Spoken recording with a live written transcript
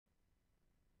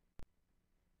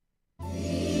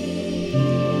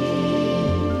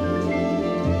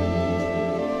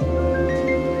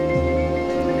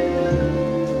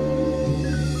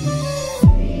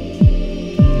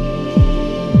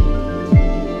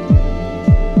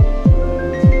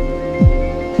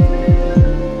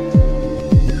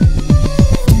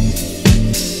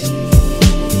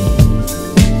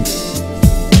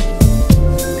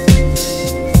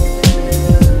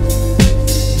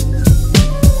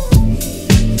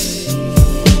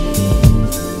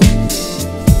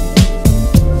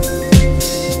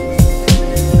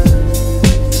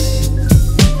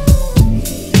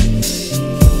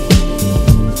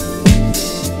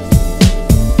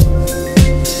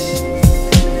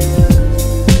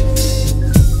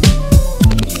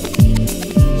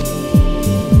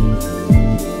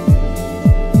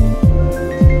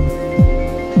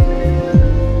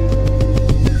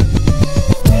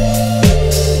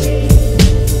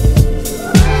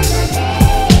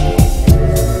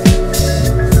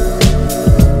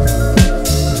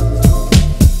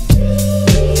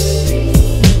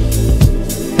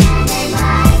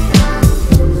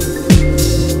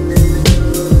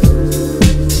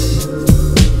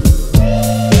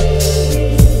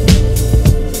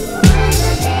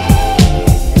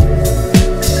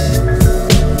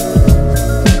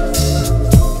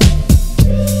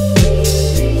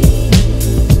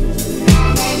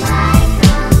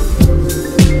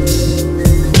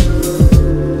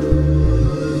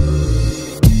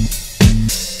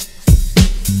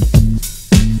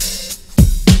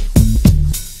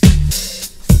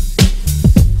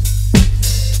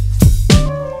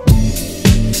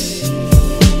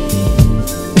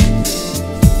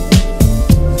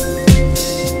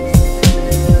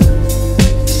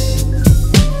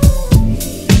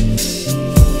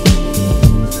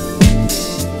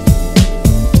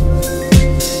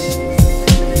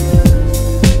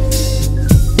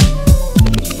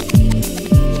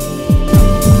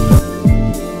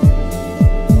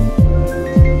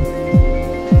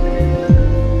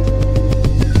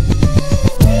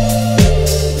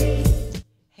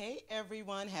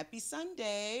everyone. Happy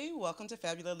Sunday. Welcome to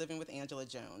Fabulous Living with Angela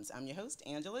Jones. I'm your host,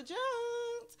 Angela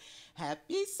Jones.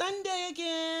 Happy Sunday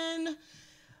again.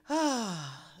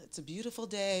 It's a beautiful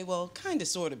day. Well, kind of,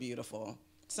 sort of beautiful.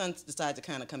 Sun decided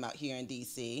to kind of come out here in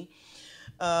D.C.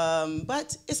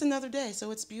 But it's another day, so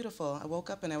it's beautiful. I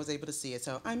woke up and I was able to see it,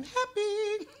 so I'm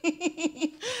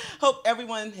happy. Hope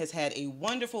everyone has had a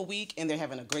wonderful week and they're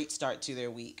having a great start to their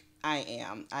week. I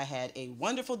am. I had a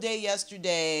wonderful day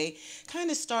yesterday,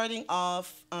 kind of starting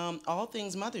off all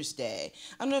things Mother's Day.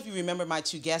 I don't know if you remember my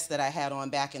two guests that I had on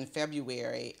back in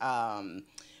February,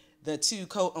 the two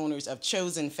co-owners of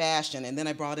Chosen Fashion, and then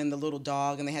I brought in the little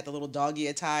dog, and they had the little doggy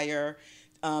attire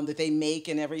that they make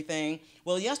and everything.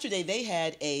 Well, yesterday they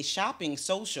had a shopping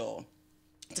social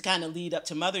to kind of lead up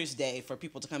to Mother's Day for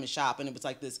people to come and shop, and it was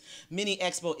like this mini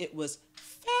expo. It was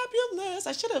fabulous.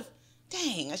 I should have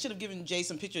given Jay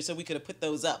some pictures so we could have put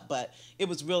those up, but it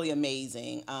was really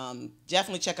amazing.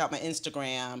 Definitely check out my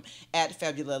Instagram at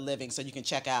Fabulous Living so you can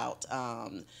check out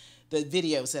the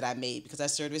videos that I made because I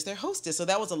served as their hostess. So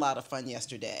that was a lot of fun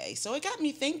yesterday. So it got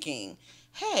me thinking,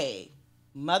 hey,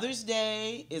 Mother's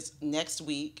Day is next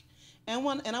week, and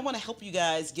I want to help you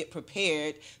guys get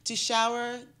prepared to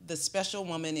shower the special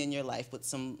woman in your life with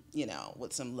some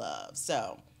love.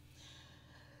 So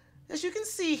as you can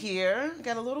see here, I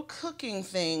got a little cooking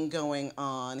thing going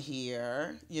on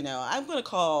here. I'm going to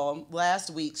call last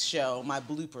week's show my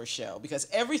blooper show because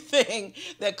everything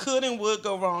that could and would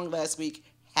go wrong last week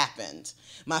happened.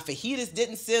 My fajitas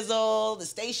didn't sizzle. The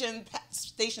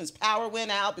station's power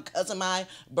went out because of my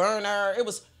burner. It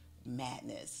was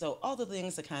madness. So all the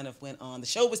things that kind of went on. The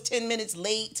show was 10 minutes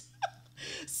late.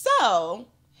 So,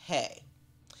 hey,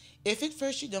 if at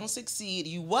first you don't succeed,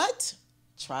 you what?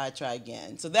 Try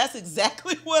again. So that's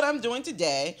exactly what I'm doing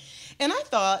today. And I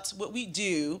thought what we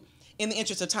do in the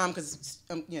interest of time, because,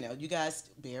 you guys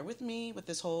bear with me with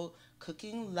this whole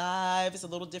cooking live. It's a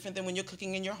little different than when you're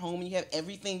cooking in your home and you have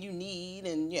everything you need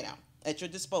and, at your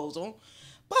disposal.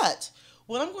 But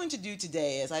what I'm going to do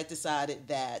today is I decided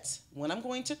that when I'm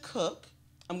going to cook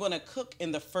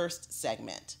in the first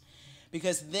segment,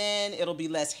 because then it'll be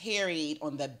less harried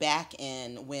on the back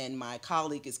end when my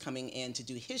colleague is coming in to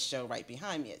do his show right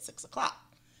behind me at 6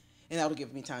 o'clock. And that'll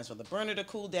give me time for the burner to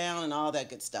cool down and all that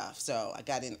good stuff. So I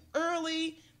got in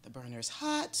early. The burner's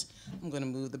hot. I'm going to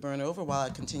move the burner over while I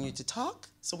continue to talk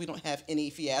so we don't have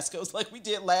any fiascos like we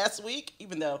did last week,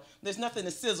 even though there's nothing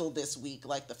to sizzle this week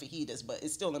like the fajitas, but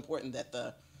it's still important that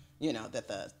the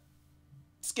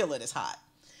skillet is hot.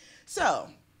 So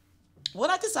what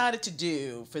I decided to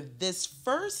do for this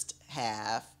first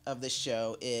half of the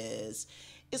show is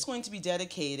it's going to be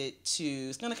dedicated to,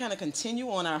 it's going to kind of continue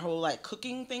on our whole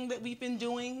cooking thing that we've been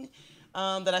doing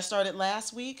that I started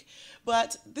last week.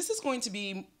 But this is going to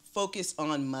be focused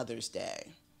on Mother's Day.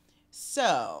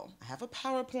 So I have a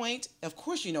PowerPoint. Of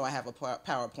course you know I have a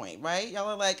PowerPoint, right? Y'all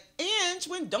are like, Ange,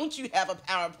 when don't you have a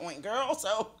PowerPoint, girl?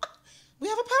 So we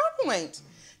have a PowerPoint.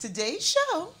 Today's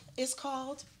show is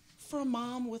called For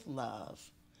Mom with Love.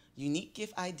 Unique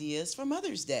gift ideas for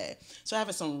Mother's Day. So I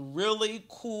have some really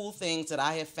cool things that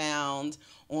I have found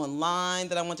online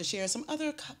that I want to share, and some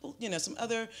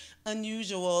other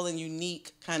unusual and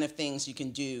unique kind of things you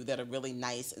can do that are really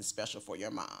nice and special for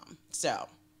your mom. So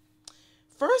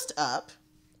first up,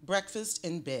 breakfast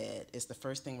in bed is the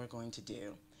first thing we're going to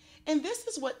do. And this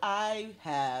is what I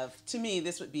have, to me,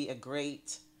 this would be a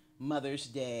great Mother's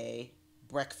Day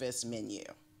breakfast menu.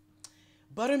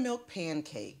 Buttermilk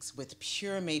pancakes with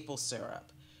pure maple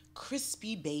syrup,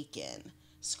 crispy bacon,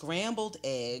 scrambled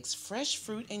eggs, fresh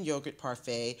fruit and yogurt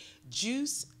parfait,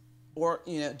 juice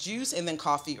and then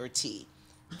coffee or tea.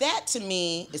 That to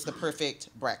me is the perfect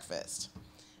breakfast.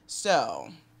 So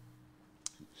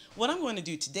what I'm going to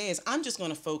do today is I'm just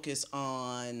going to focus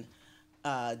on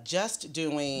just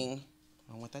doing,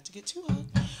 I don't want that to get too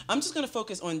hot. I'm just going to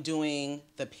focus on doing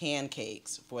the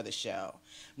pancakes for the show.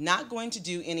 Not going to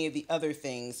do any of the other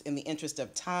things in the interest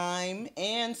of time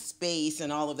and space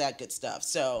and all of that good stuff.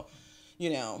 So,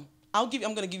 I'm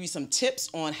going to give you some tips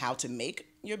on how to make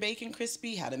your bacon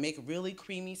crispy, how to make really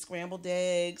creamy scrambled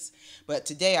eggs. But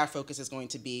today our focus is going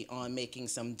to be on making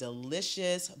some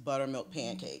delicious buttermilk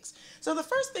pancakes. So the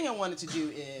first thing I wanted to do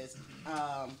is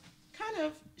kind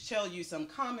of show you some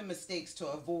common mistakes to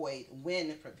avoid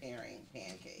when preparing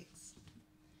pancakes.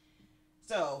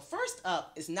 So first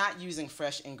up is not using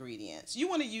fresh ingredients. You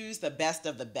want to use the best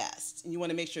of the best. And you want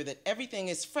to make sure that everything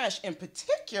is fresh, in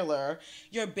particular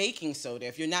your baking soda.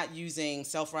 If you're not using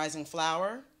self-rising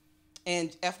flour,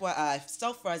 and FYI,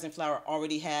 self-rising flour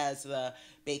already has the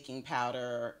baking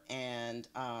powder and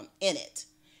in it.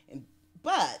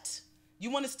 But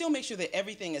you want to still make sure that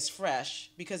everything is fresh,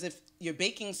 because if your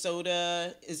baking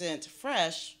soda isn't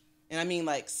fresh, and I mean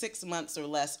like 6 months or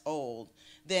less old,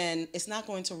 then it's not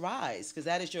going to rise because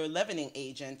that is your leavening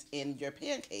agent in your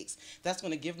pancakes. That's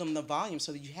going to give them the volume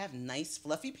so that you have nice,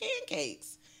 fluffy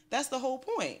pancakes. That's the whole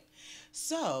point.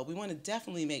 So we want to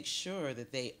definitely make sure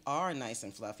that they are nice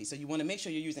and fluffy. So you want to make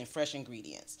sure you're using fresh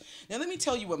ingredients. Now let me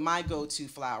tell you what my go-to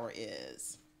flour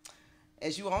is.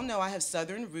 As you all know, I have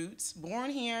Southern roots. Born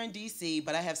here in DC,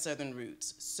 but I have Southern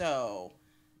roots. So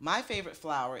my favorite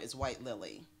flour is White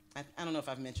Lily. I don't know if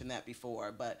I've mentioned that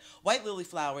before, but White Lily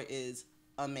flour is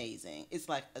amazing. It's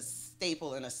like a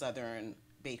staple in a Southern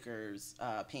baker's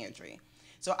pantry.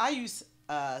 So I use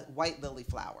White Lily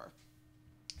flour.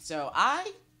 So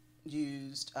I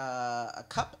used 1.25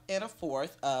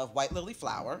 cups of White Lily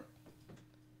flour,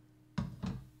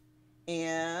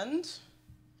 and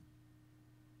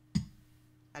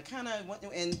I kind of went,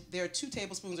 and there are 2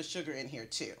 tablespoons of sugar in here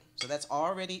too. So that's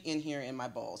already in here in my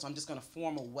bowl. So I'm just going to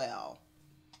form a well.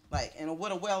 And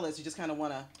what a well is, you just kind of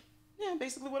want to,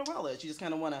 basically what a well is. You just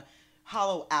kind of want to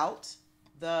hollow out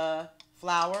the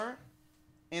flour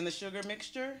and the sugar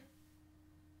mixture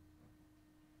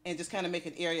and just kind of make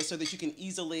an area so that you can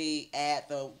easily add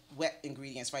the wet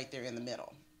ingredients right there in the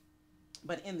middle.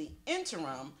 But in the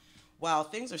interim, while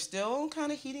things are still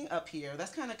kind of heating up here,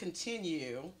 let's kind of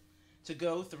continue to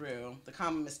go through the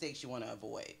common mistakes you want to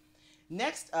avoid.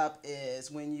 Next up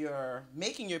is when you're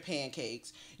making your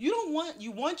pancakes, you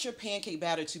want your pancake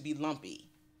batter to be lumpy.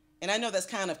 And I know that's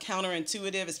kind of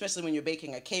counterintuitive, especially when you're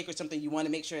baking a cake or something. You want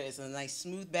to make sure it's a nice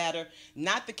smooth batter.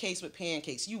 Not the case with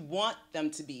pancakes. You want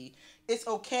them to be, it's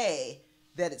okay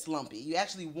that it's lumpy. You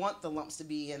actually want the lumps to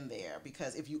be in there,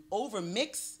 because if you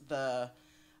overmix the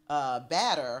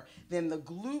batter, then the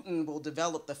gluten will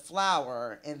develop the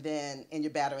flour and then in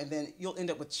your batter, and then you'll end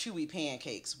up with chewy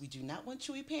pancakes. We do not want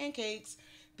chewy pancakes.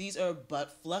 These are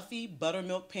fluffy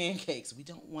buttermilk pancakes. We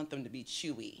don't want them to be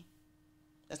chewy.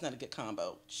 That's not a good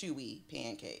combo. Chewy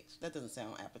pancakes. That doesn't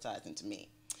sound appetizing to me.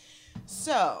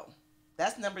 So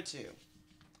that's number 2.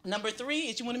 Number 3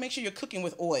 is you want to make sure you're cooking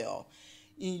with oil.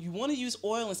 You want to use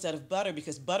oil instead of butter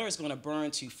because butter is going to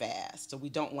burn too fast. So we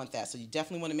don't want that. So you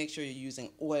definitely want to make sure you're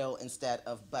using oil instead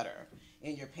of butter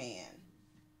in your pan.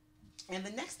 And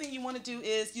the next thing you want to do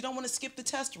is you don't want to skip the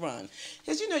test run.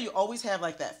 Because you always have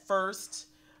like that first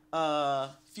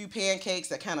few pancakes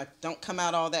that kind of don't come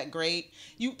out all that great.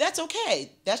 That's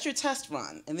okay. That's your test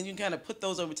run. And then you kind of put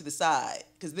those over to the side,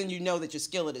 because then you know that your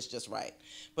skillet is just right.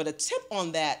 But a tip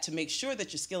on that to make sure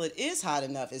that your skillet is hot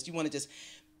enough is you want to just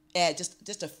add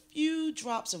just a few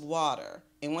drops of water.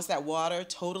 And once that water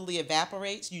totally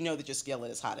evaporates, you know that your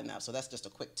skillet is hot enough. So that's just a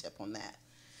quick tip on that.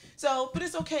 But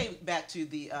it's okay, back to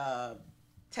the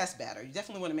test batter. You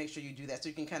definitely want to make sure you do that so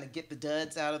you can kind of get the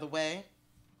duds out of the way.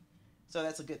 So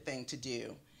that's a good thing to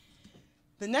do.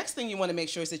 The next thing you want to make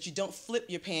sure is that you don't flip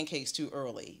your pancakes too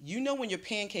early. You know when your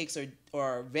pancakes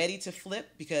are ready to flip,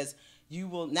 because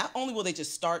not only will they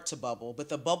just start to bubble, but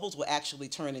the bubbles will actually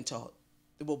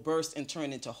will burst and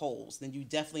turn into holes. Then you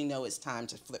definitely know it's time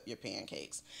to flip your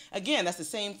pancakes. Again, that's the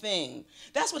same thing.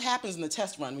 That's what happens in the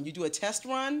test run. When you do a test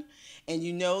run and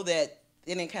you know that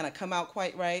it didn't kind of come out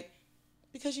quite right,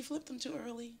 because you flipped them too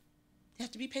early. You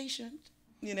have to be patient.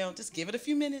 Just give it a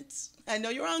few minutes. I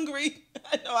know you're hungry.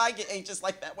 I know I get anxious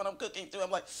like that when I'm cooking too. I'm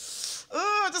like,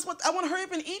 I want to hurry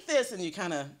up and eat this. And you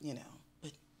kind of,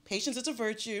 but patience is a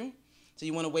virtue. So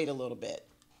you want to wait a little bit,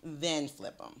 then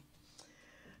flip them.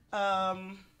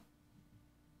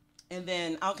 And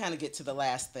then I'll kind of get to the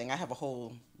last thing. I have a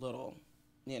whole little,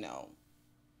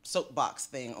 soapbox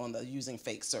thing on the using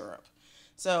fake syrup.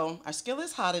 So our skillet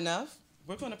is hot enough.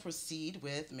 We're going to proceed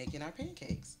with making our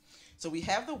pancakes. So we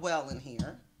have the well in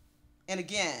here. And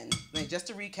again, just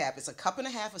to recap, it's 1.5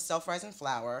 cups of self-rising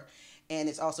flour, and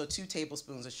it's also 2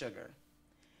 tablespoons of sugar.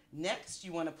 Next,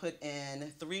 you want to put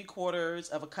in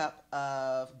 3/4 cup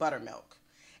of buttermilk.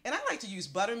 And I like to use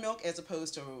buttermilk as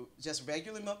opposed to just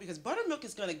regular milk, because buttermilk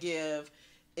is going to give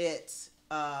it,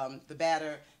 the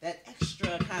batter, that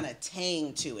extra kind of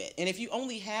tang to it. And if you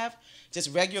only have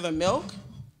just regular milk,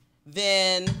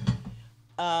 then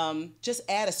just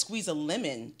add a squeeze of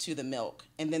lemon to the milk,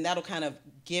 and then that'll kind of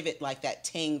give it like that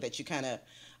tang that you kind of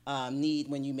need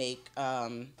when you make,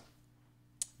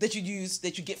 that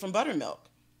you get from buttermilk.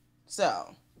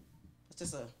 So that's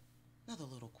just another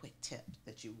little quick tip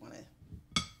that you want to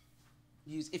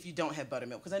use if you don't have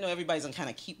buttermilk, because I know everybody's gonna kind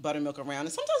of keep buttermilk around,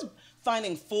 and sometimes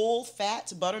finding full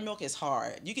fat buttermilk is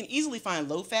hard. You can easily find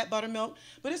low fat buttermilk,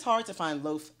 but it's hard to find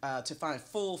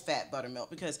full fat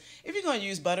buttermilk, because if you're gonna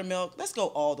use buttermilk, let's go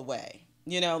all the way.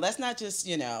 Let's not just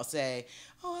say,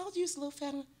 oh, I'll use low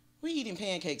fat. We're eating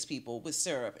pancakes, people, with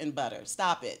syrup and butter.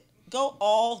 Stop it. Go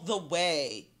all the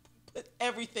way. Put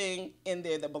everything in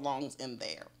there that belongs in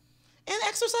there. And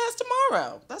exercise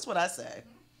tomorrow. That's what I say.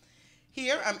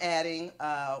 Here I'm adding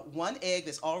 1 egg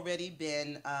that's already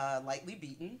been lightly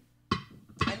beaten.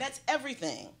 And that's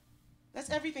everything. That's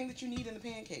everything that you need in the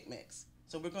pancake mix.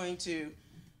 So we're going to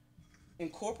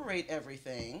incorporate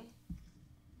everything.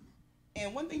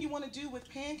 And one thing you want to do with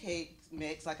pancake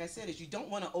mix, like I said, is you don't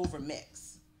want to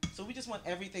overmix. So we just want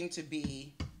everything to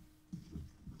be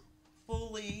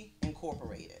fully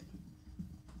incorporated.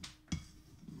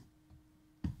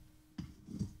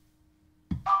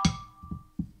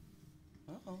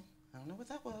 Uh-oh, I don't know what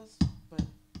that was, but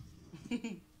all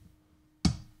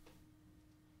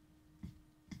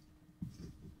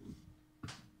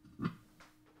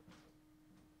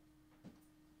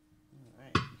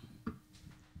right.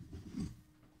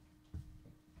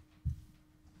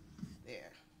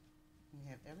 There. We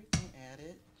have everything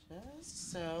added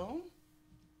just so.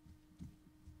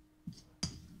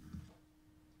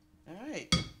 All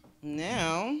right.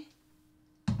 Now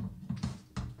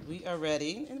we are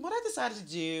ready. And what I decided to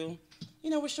do,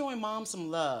 we're showing mom some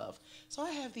love. So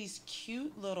I have these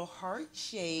cute little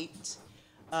heart-shaped,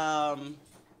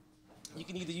 you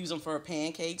can either use them for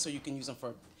pancakes or you can use them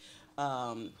for,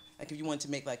 like if you want to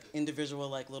make like individual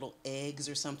like little eggs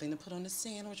or something to put on a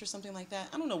sandwich or something like that.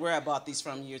 I don't know where I bought these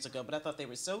from years ago, but I thought they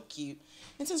were so cute.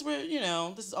 And since we're,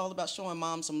 this is all about showing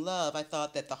mom some love, I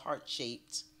thought that the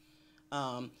heart-shaped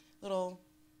little,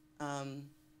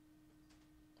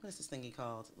 what is this thingy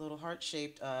called? Little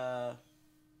heart-shaped,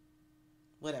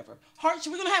 whatever. We're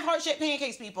going to have heart-shaped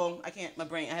pancakes, people. I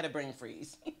had a brain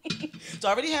freeze. So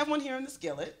I already have one here in the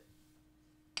skillet.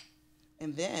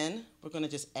 And then we're going to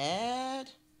just add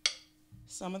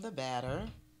some of the batter.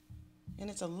 And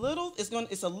it's a little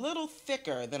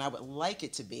thicker than I would like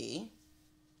it to be,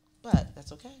 but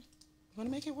that's okay. We're going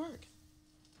to make it work.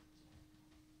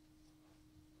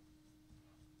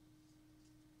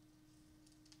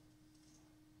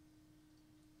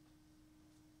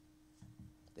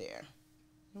 There.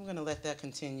 I'm going to let that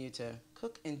continue to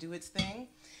cook and do its thing.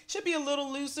 Should be a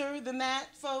little looser than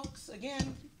that, folks.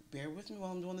 Again, bear with me while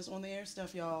I'm doing this on the air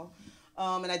stuff, y'all.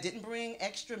 And I didn't bring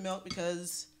extra milk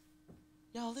because,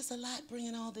 y'all, there's a lot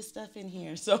bringing all this stuff in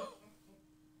here. So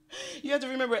you have to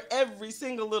remember every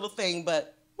single little thing,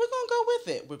 but we're going to go with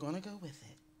it. We're going to go with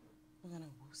it. We're going to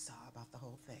woo-saw about the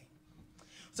whole thing.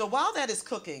 So while that is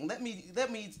cooking, let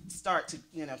me start to,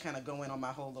 kind of go in on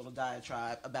my whole little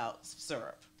diatribe about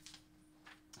syrup.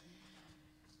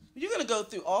 You're going to go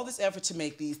through all this effort to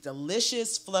make these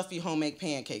delicious, fluffy homemade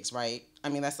pancakes, right? I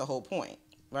mean, that's the whole point,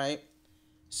 right?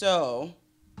 So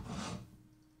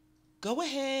go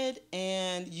ahead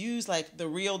and use like the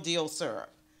real deal syrup.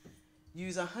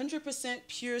 Use 100%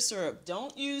 pure syrup.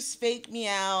 Don't use fake me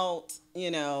out,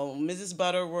 Mrs.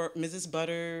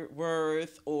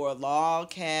 Butterworth or Log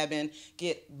Cabin.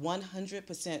 Get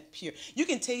 100% pure. You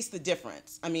can taste the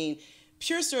difference. I mean,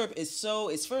 pure syrup is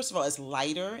first of all, it's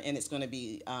lighter and it's going to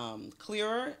be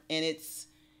clearer, and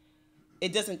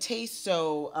it doesn't taste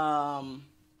so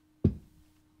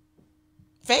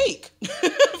fake,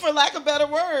 for lack of better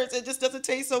words. It just doesn't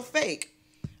taste so fake.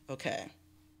 Okay.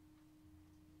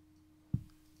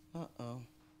 Uh-oh.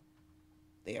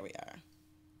 There we are.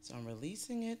 So I'm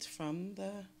releasing it from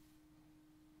the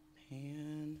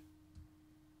pan.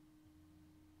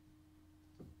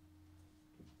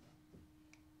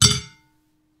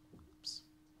 Oops.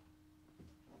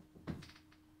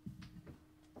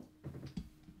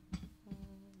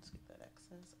 Let's get that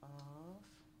excess off.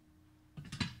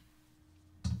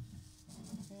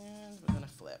 And we're going to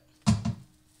flip.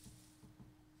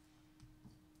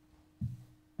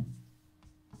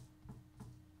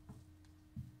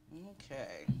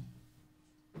 Okay.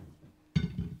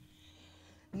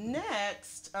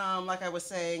 Next, like I was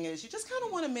saying, is you just kind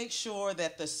of want to make sure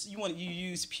that you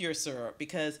use pure syrup,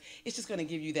 because it's just going to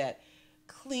give you that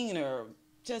cleaner,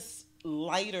 just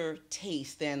lighter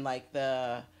taste than like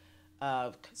the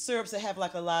syrups that have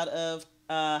like a lot of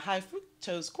high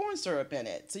fructose corn syrup in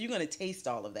it. So you're going to taste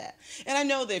all of that. And I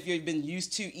know that if you've been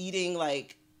used to eating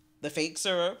like the fake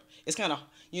syrup, it's kind of,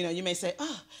 you may say,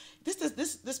 oh,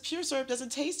 this pure syrup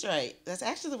doesn't taste right. That's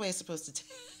actually the way it's supposed to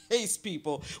taste,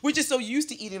 people. We're just so used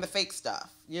to eating the fake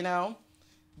stuff,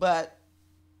 But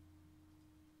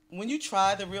when you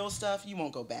try the real stuff, you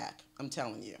won't go back. I'm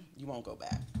telling you, you won't go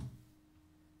back.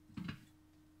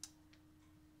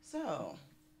 So,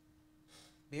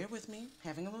 bear with me.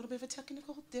 Having a little bit of a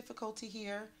technical difficulty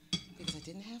here because I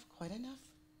didn't have quite enough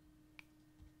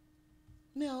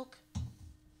milk.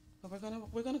 But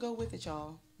we're gonna go with it,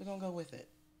 y'all. We're gonna go with it.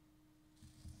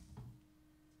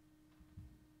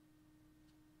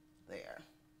 There.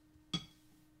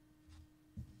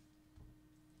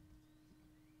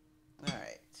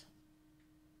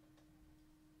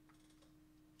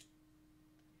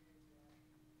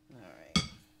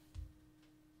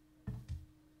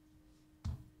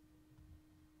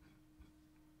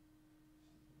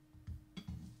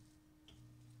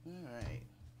 right.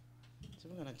 So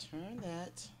we're going to turn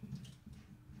that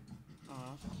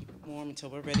off. Keep it warm until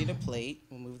we're ready to plate.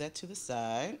 We'll move that to the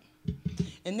side.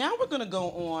 And now we're going to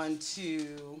go on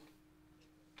to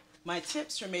my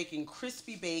tips for making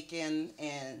crispy bacon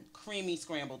and creamy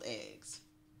scrambled eggs.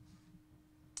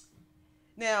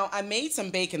 Now, I made some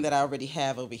bacon that I already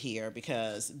have over here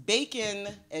because bacon,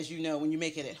 as you know, when you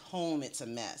make it at home, it's a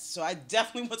mess. So I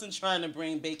definitely wasn't trying to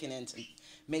bring bacon in to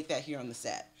make that here on the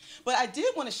set. But I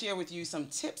did want to share with you some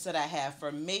tips that I have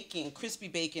for making crispy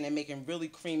bacon and making really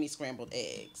creamy scrambled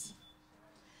eggs.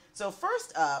 So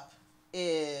first up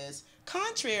is,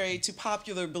 contrary to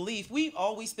popular belief, we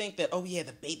always think that, oh yeah,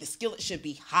 the skillet should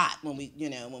be hot when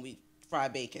we fry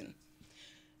bacon.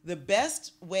 The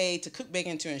best way to cook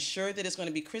bacon to ensure that it's going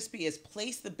to be crispy is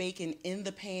place the bacon in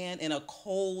the pan in a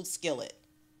cold skillet.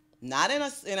 Not in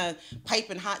a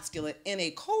piping hot skillet, in a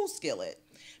cold skillet.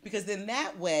 Because then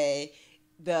that way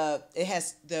the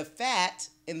fat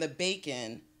in the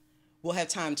bacon will have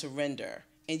time to render.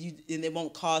 And it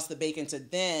won't cause the bacon to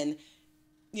then,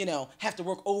 have to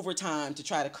work overtime to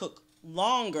try to cook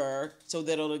longer so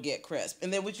that it'll get crisp.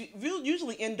 And then what you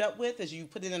usually end up with, as you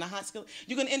put it in a hot skillet,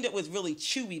 you're going to end up with really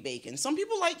chewy bacon. Some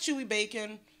people like chewy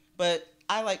bacon, but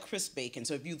I like crisp bacon.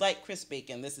 So if you like crisp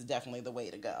bacon, this is definitely the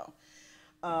way to go.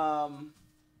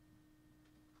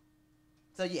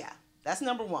 So yeah, that's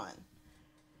number one.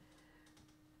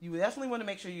 You definitely want to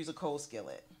make sure you use a cold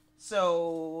skillet.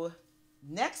 So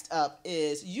next up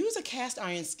is use a cast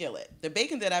iron skillet. The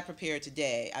bacon that I prepared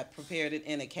today, I prepared it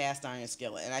in a cast iron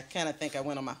skillet. And I kind of think I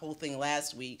went on my whole thing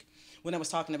last week when I was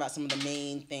talking about some of the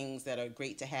main things that are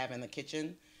great to have in the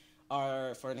kitchen.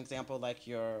 Or for an example, like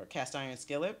your cast iron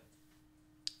skillet.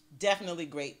 Definitely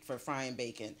great for frying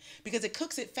bacon because it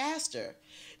cooks it faster.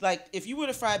 Like if you were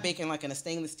to fry bacon like in a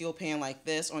stainless steel pan like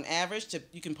this, on average,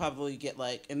 you can probably get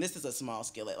and this is a small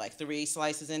skillet, like 3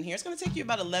 slices in here. It's going to take you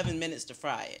about 11 minutes to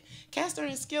fry it. Cast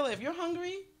iron skillet, if you're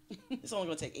hungry, it's only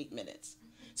going to take 8 minutes.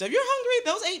 So if you're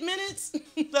hungry, those 8 minutes,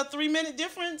 the 3-minute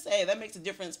difference, hey, that makes a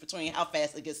difference between how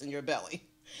fast it gets in your belly.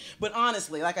 But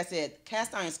honestly, like I said,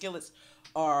 cast iron skillets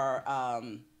are,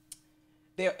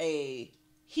 they're a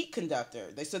heat conductor.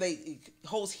 They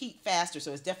holds heat faster,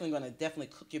 so it's definitely going to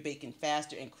cook your bacon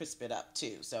faster and crisp it up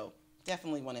too. So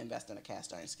definitely want to invest in a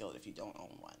cast iron skillet if you don't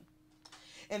own one.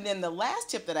 And then the last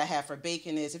tip that I have for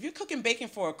bacon is, if you're cooking bacon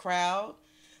for a crowd,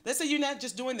 let's say you're not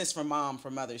just doing this for Mom for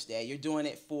Mother's Day, you're doing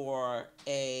it for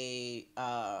a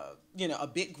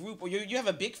big group, or you have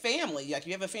a big family, like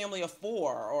you have a family of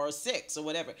 4 or 6 or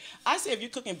whatever. I say if you're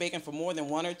cooking bacon for more than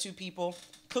 1 or 2 people,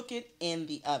 cook it in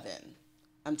the oven.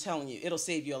 I'm telling you, it'll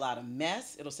save you a lot of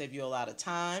mess. It'll save you a lot of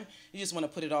time. You just want to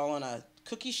put it all on a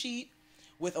cookie sheet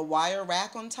with a wire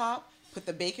rack on top. Put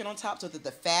the bacon on top so that the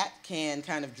fat can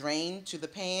kind of drain to the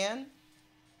pan.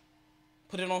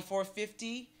 Put it on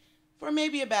 450 for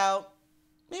maybe about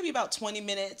 20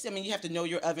 minutes. I mean, you have to know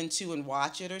your oven too and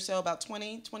watch it or so, about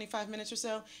 20, 25 minutes or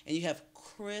so. And you have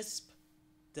crisp,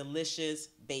 delicious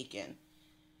bacon.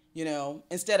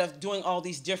 Instead of doing all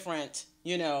these different,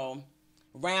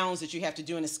 rounds that you have to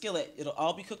do in a skillet, it'll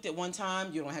all be cooked at one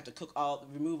time. You don't have to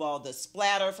remove all the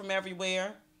splatter from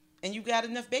everywhere, and you got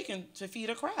enough bacon to feed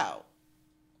a crowd.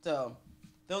 So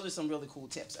those are some really cool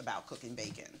tips about cooking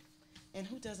bacon. And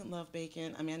who doesn't love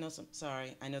bacon? I mean,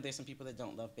 I know there's some people that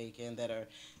don't love bacon, that are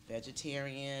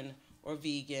vegetarian or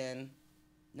vegan.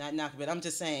 Not knocking, but I'm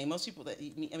just saying, most people that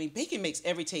eat meat, I mean, bacon makes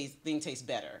everything taste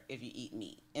better if you eat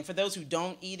meat. And for those who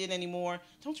don't eat it anymore,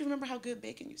 don't you remember how good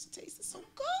bacon used to taste? It's so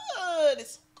good.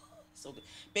 It's so good. It's so good.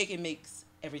 Bacon makes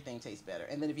everything taste better.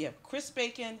 And then if you have crisp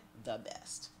bacon, the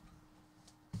best.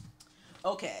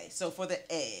 Okay, so for the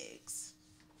eggs.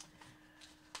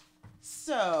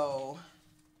 So,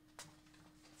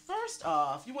 first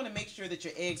off, you want to make sure that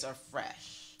your eggs are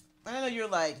fresh. I know you're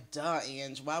like, duh,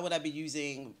 Ange, why would I be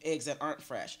using eggs that aren't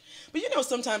fresh? But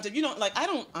sometimes if you don't, I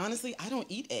don't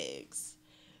eat eggs.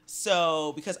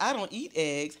 So, because I don't eat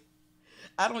eggs,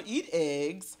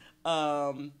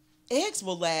 eggs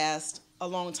will last a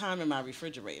long time in my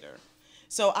refrigerator.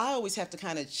 So I always have to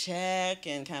kind of check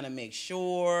and kind of make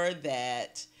sure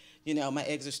that, my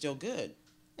eggs are still good.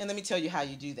 And let me tell you how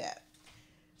you do that.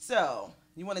 So,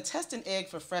 you want to test an egg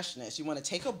for freshness. You want to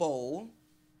take a bowl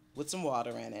with some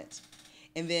water in it,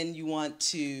 and then you want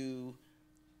to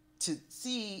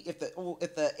see if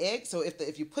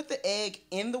you put the egg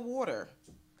in the water,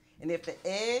 and if the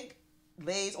egg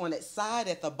lays on its side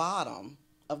at the bottom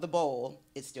of the bowl,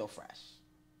 it's still fresh.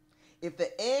 If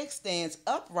the egg stands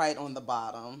upright on the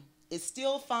bottom, it's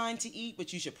still fine to eat,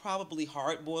 but you should probably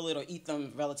hard boil it or eat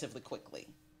them relatively quickly.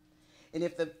 And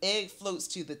if the egg floats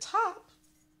to the top,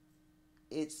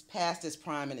 it's past its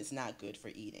prime and it's not good for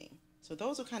eating. So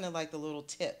those are kind of like the little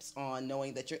tips on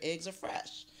knowing that your eggs are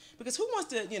fresh. Because who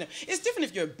wants to, it's different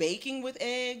if you're baking with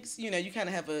eggs, you kind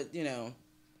of have a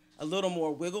little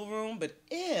more wiggle room. But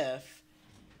if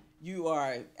you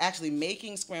are actually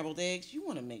making scrambled eggs, you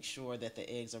want to make sure that the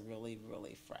eggs are really,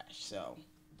 really fresh. So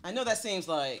I know that seems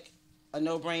like a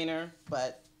no-brainer,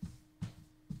 but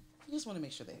you just want to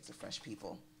make sure the eggs are fresh,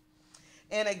 people.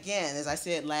 And again, as I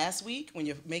said last week, when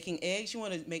you're making eggs, you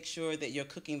want to make sure that you're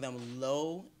cooking them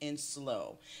low and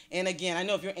slow. And again, I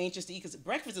know if you're anxious to eat, because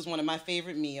breakfast is one of my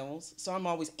favorite meals, so I'm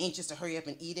always anxious to hurry up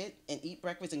and eat it, and eat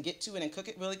breakfast and get to it and cook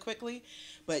it really quickly.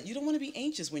 But you don't want to be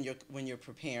anxious when you're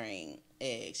preparing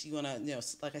eggs. You want to,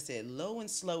 like I said, low and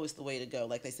slow is the way to go.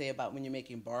 Like they say about when you're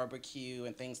making barbecue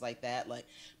and things like that. Like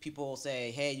people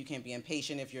say, hey, you can't be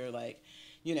impatient if you're like,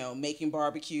 making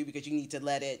barbecue, because you need to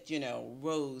let it,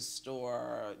 roast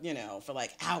or, for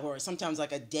like hours, sometimes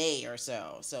like a day or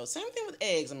so. So same thing with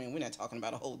eggs. I mean, we're not talking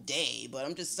about a whole day, but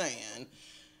I'm just saying,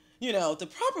 the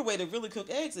proper way to really cook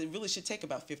eggs, it really should take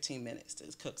about 15 minutes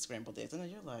to cook scrambled eggs. And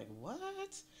then you're like, what?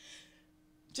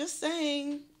 Just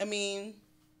saying. I mean,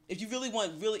 if you really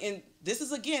want and this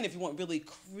is again, if you want really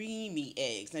creamy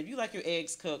eggs. Now, if you like your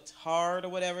eggs cooked hard or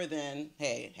whatever, then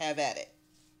hey, have at it.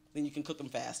 Then you can cook them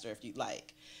faster if you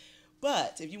like.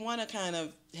 But if you want to kind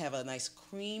of have a nice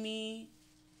creamy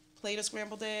plate of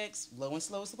scrambled eggs, low and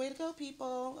slow is the way to go,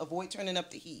 people. Avoid turning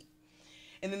up the heat.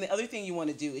 And then the other thing you want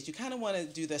to do is you kind of want to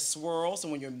do the swirl. So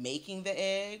when you're making the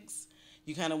eggs,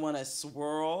 you kind of want to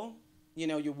swirl,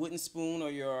 your wooden spoon or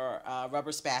your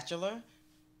rubber spatula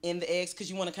in the eggs, because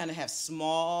you want to kind of have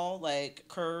small like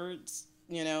curds,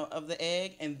 of the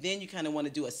egg, and then you kind of want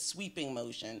to do a sweeping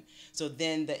motion. So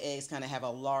then the eggs kind of have a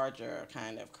larger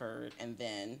kind of curd, and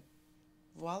then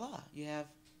voila, you have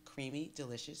creamy,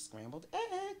 delicious scrambled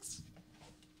eggs.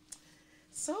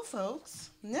 So folks,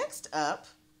 next up,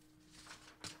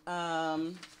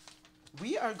 I'm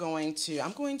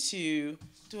going to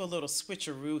do a little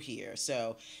switcheroo here.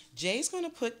 So Jay's going to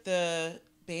put the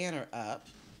banner up,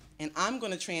 and I'm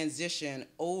going to transition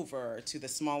over to the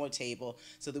smaller table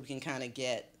so that we can kind of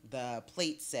get the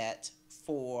plate set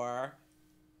for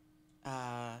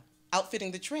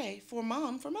outfitting the tray for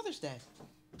Mom for Mother's Day.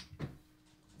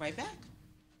 Right back.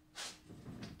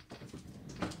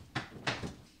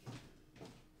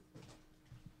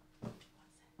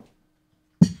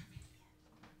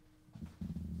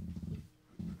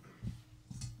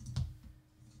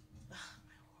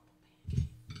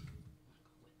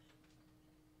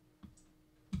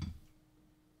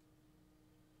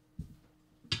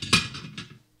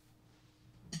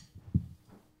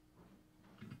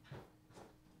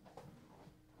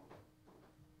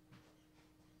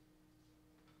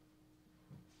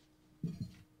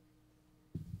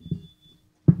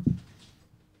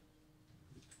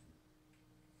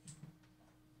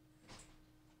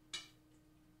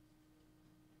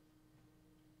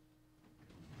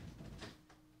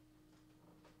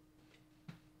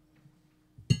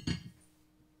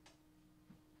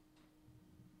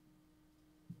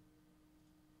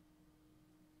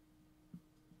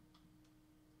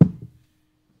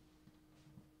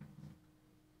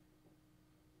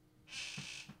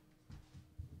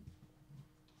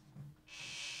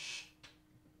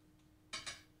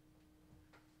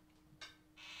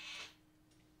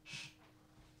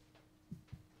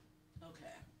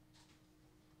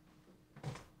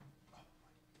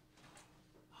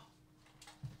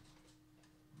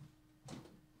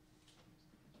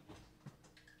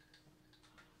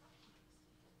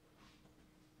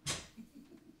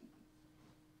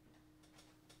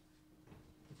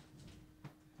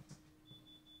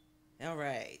 All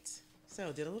right,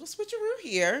 so did a little switcheroo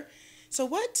here. So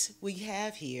what we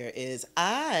have here is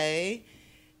I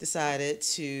decided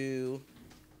to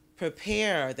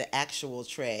prepare the actual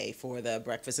tray for the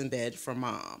breakfast in bed for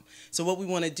Mom. So what we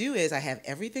want to do is I have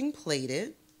everything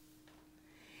plated,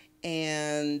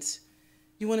 and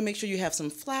you want to make sure you have some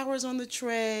flowers on the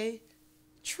tray.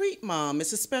 Treat Mom.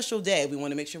 It's a special day. We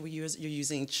want to make sure you're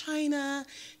using china,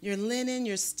 your linen,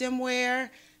 your stemware.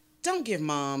 Don't give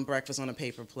Mom breakfast on a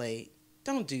paper plate.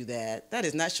 Don't do that. That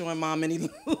is not showing Mom any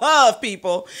love,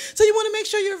 people. So you want to make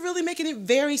sure you're really making it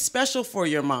very special for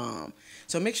your mom.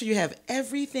 So make sure you have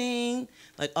everything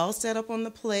like all set up on the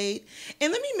plate.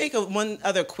 And let me make one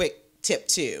other quick tip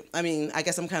too. I mean, I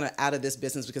guess I'm kind of out of this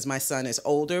business because my son is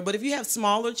older, but if you have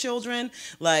smaller children,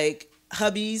 like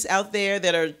hubbies out there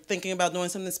that are thinking about doing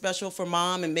something special for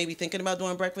Mom and maybe thinking about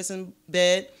doing breakfast in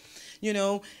bed,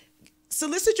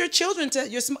 solicit your children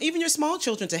even your small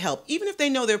children to help, even if they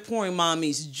know they're pouring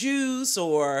Mommy's juice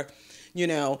or,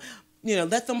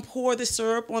 let them pour the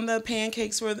syrup on the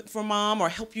pancakes for mom, or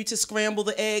help you to scramble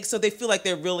the eggs so they feel like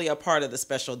they're really a part of the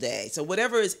special day. So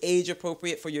whatever is age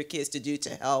appropriate for your kids to do to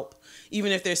help,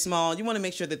 even if they're small, you want to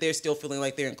make sure that they're still feeling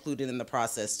like they're included in the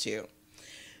process too.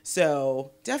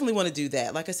 So definitely want to do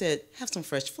that. Like I said, have some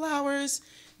fresh flowers,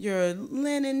 your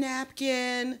linen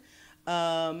napkin,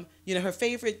 her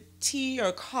favorite tea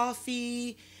or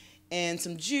coffee, and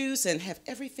some juice, and have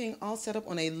everything all set up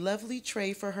on a lovely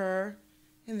tray for her.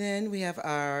 And then we have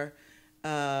our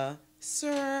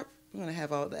syrup. We're going to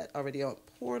have all that already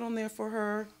poured on there for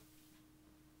her.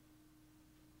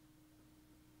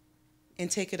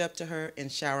 And take it up to her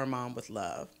and shower mom with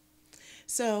love.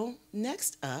 So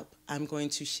next up, I'm going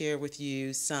to share with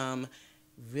you some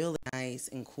really nice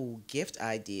and cool gift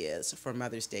ideas for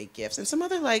Mother's Day gifts, and some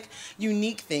other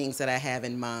unique things that I have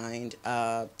in mind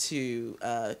to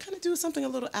kind of do something a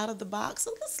little out of the box,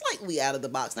 slightly out of the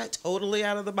box, not totally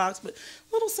out of the box, but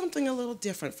something a little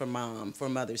different for mom for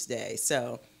Mother's Day.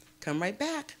 So come right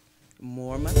back.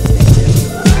 More Mother's Day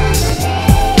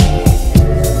tips.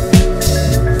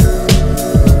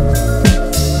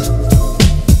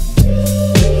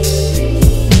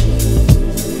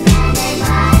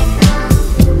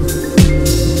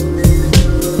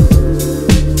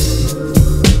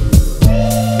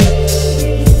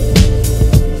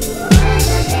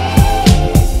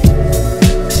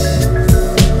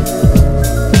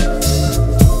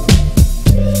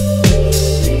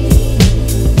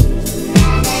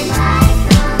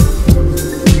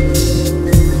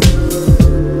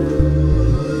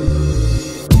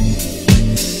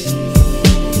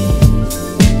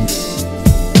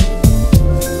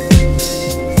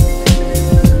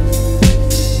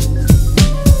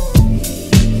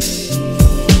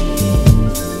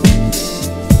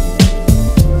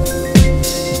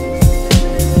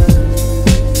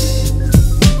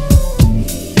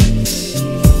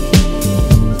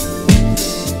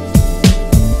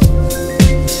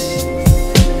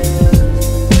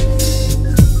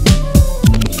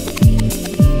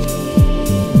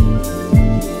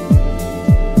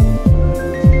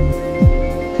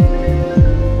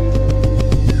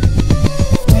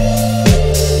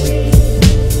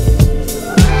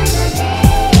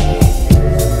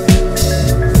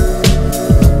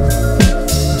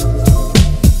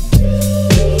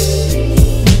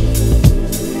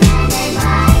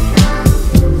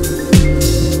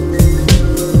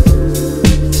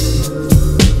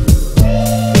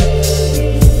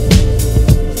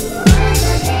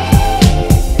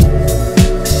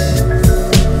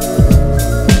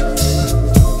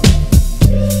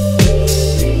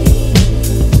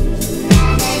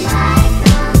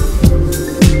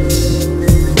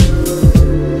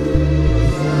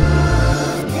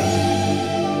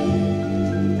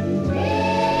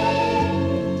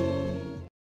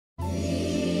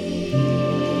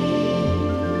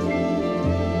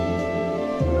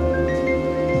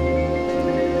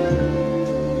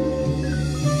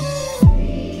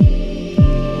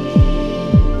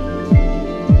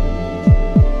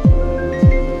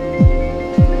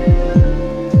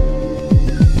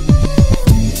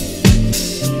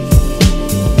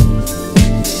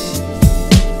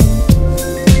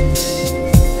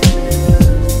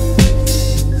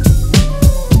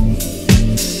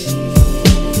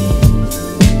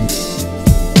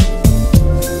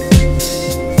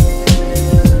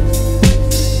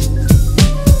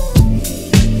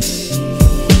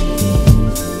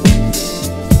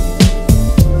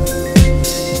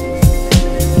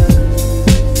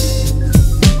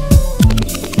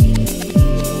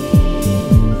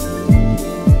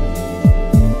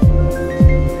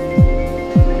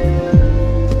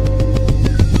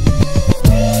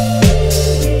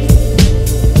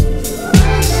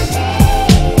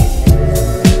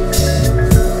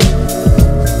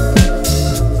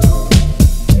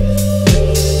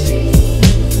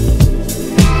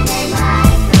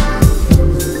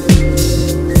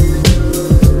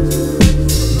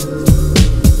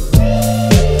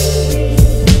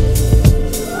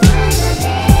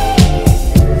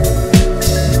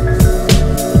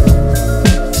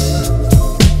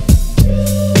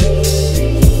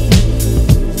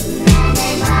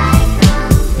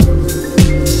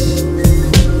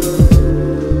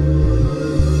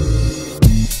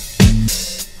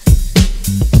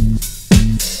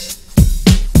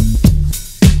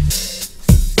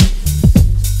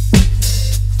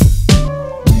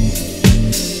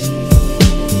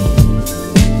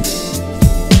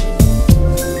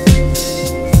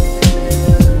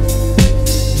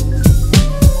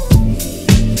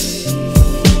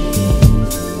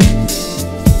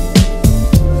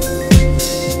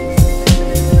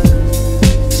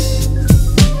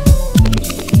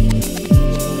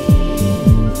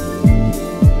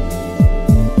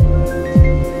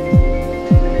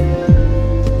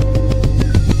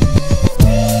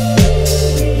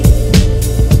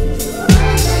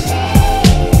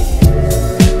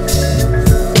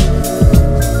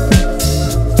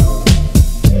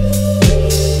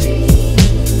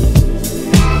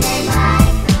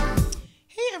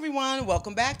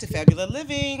 welcome back to Fabulous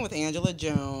Living with Angela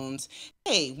Jones.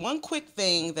 Hey, one quick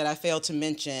thing that I failed to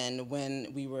mention when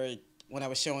I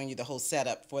was showing you the whole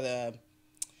setup for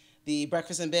the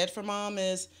breakfast in bed for mom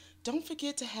is don't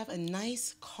forget to have a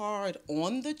nice card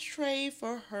on the tray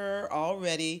for her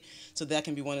already, so that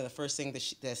can be one of the first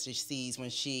things that she sees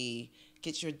when she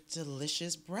gets your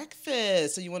delicious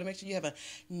breakfast. So you want to make sure you have a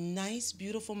nice,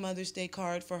 beautiful Mother's Day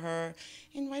card for her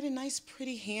and write a nice,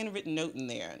 pretty handwritten note in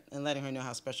there and letting her know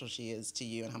how special she is to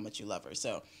you and how much you love her.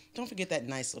 So don't forget that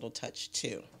nice little touch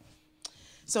too.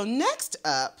 So next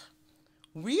up,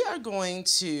 we are going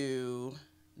to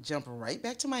jump right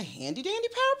back to my handy dandy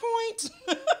PowerPoint.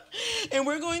 And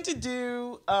we're going to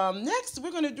do, next,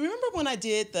 remember when I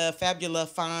did the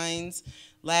Fabulous Finds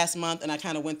last month and I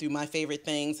kind of went through my favorite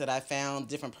things that I found,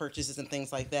 different purchases and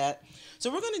things like that.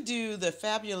 So we're going to do the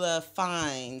Fabulous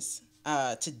Finds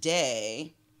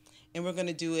today, and we're going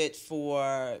to do it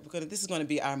this is going to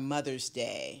be our Mother's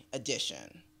Day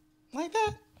edition. Like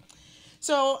that?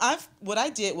 So what I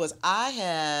did was I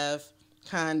have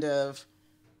kind of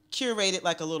curated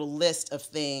like a little list of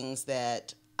things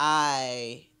that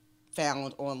I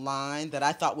found online that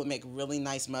I thought would make really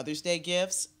nice Mother's Day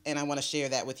gifts, and I want to share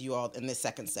that with you all in this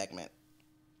second segment.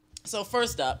 So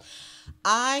first up,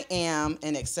 I am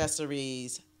an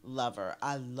accessories lover.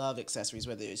 I love accessories,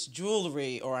 whether it's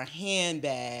jewelry or a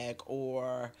handbag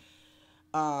or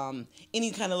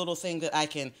any kind of little thing that I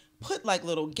can put like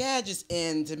little gadgets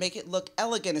in to make it look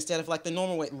elegant instead of like the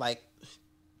normal way, like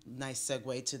nice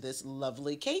segue to this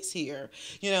lovely case here,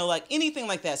 like anything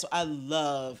like that. So I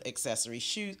love accessories,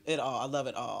 shoes, it all. I love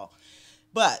it all.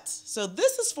 So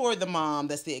this is for the mom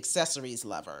that's the accessories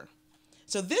lover.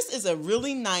 So this is a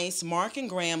really nice Mark and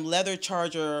Graham leather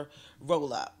charger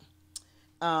roll up.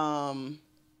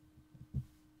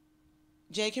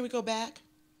 Jay, can we go back?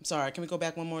 I'm sorry, can we go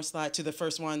back one more slide to the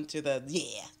first one,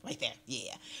 right there,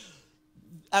 yeah.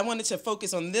 I wanted to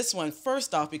focus on this one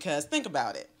first off because think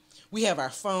about it. We have our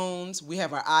phones, we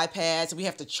have our iPads, we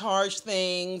have to charge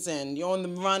things, and you're on the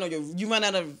run or you run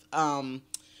out of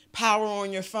power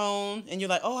on your phone, and you're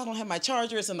like, oh, I don't have my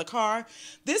charger, it's in the car.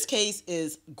 This case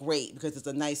is great because it's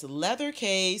a nice leather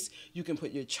case. You can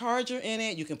put your charger in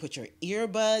it, you can put your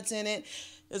earbuds in it.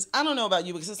 I don't know about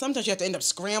you, because sometimes you have to end up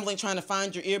scrambling trying to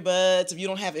find your earbuds if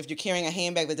you're carrying a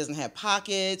handbag that doesn't have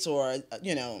pockets or,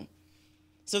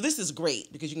 So this is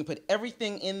great because you can put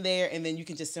everything in there and then you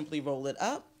can just simply roll it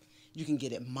up. You can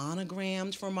get it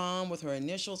monogrammed for mom with her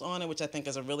initials on it, which I think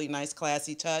is a really nice,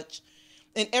 classy touch.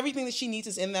 And everything that she needs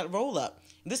is in that roll-up.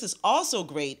 This is also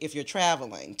great if you're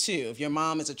traveling, too. If your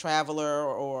mom is a traveler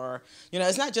or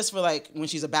it's not just for, like, when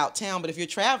she's about town, but if you're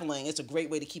traveling, it's a great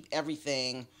way to keep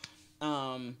everything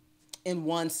in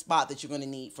one spot that you're going to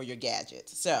need for your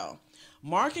gadgets. So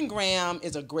Mark and Graham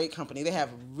is a great company. They have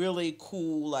really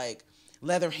cool, like,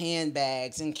 leather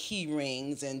handbags and key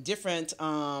rings and different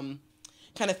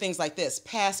kind of things like this,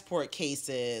 passport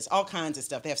cases, all kinds of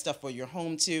stuff. They have stuff for your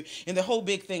home too. And the whole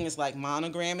big thing is like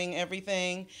monogramming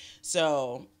everything.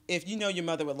 So if you know your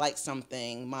mother would like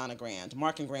something monogrammed,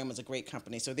 Mark and Graham is a great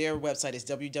company. So their website is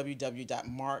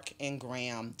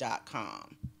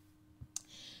www.markandgraham.com.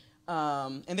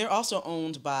 And they're also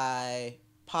owned by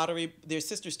their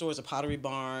sister stores are Pottery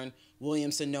Barn,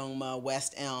 Williams-Sonoma,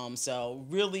 West Elm. So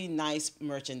really nice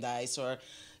merchandise or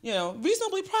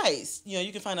reasonably priced.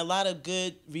 You can find a lot of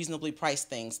good, reasonably priced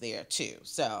things there too.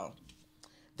 So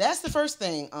that's the first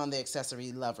thing on the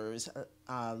accessory lovers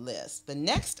list. The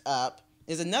next up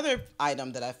is another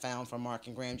item that I found from Mark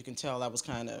and Graham. You can tell I was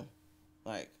kind of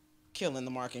like killing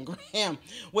the Mark and Graham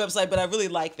website, but I really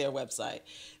like their website.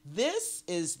 This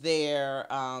is their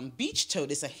beach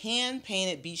tote. It's a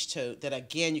hand-painted beach tote that,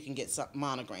 again, you can get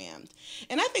monogrammed.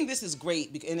 And I think this is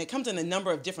great, and it comes in a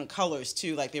number of different colors,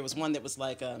 too. Like, there was one that was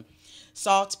like a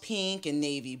salt pink and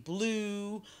navy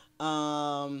blue.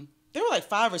 There were like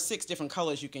 5 or 6 different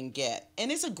colors you can get.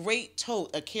 And it's a great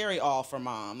tote, a carry-all for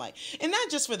mom. And not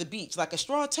just for the beach. Like a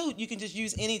straw tote you can just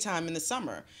use anytime in the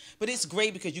summer. But it's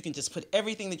great because you can just put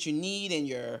everything that you need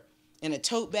in a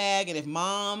tote bag. And if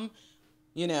mom,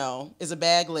 is a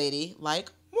bag lady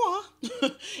like moi,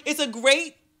 it's a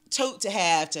great tote to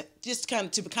have to just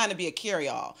kind of be a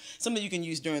carry-all. Something you can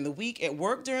use during the week at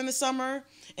work during the summer.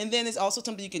 And then it's also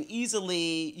something you can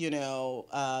easily,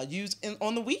 use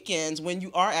on the weekends when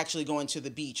you are actually going to the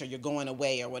beach or you're going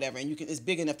away or whatever. And it's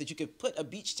big enough that you could put a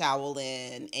beach towel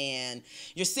in and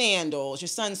your sandals, your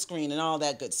sunscreen, and all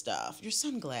that good stuff. Your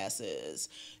sunglasses,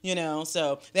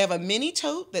 So they have a mini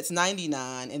tote that's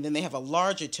 $99, and then they have a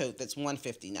larger tote that's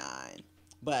 $159.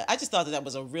 But I just thought that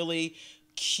was a really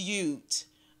cute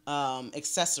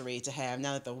accessory to have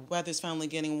now that the weather's finally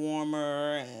getting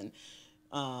warmer and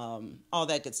all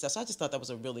that good stuff. So I just thought that was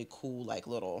a really cool, like,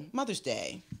 little Mother's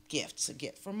Day gift to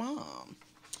get for mom.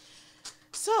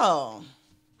 So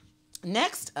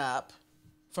next up,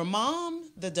 for mom,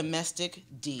 the domestic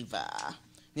diva.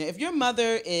 Now, if your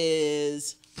mother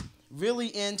is really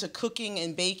into cooking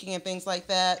and baking and things like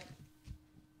that,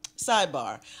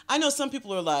 sidebar. I know some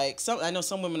people are like, I know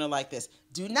some women are like this.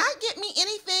 Do not get me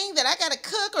anything that I gotta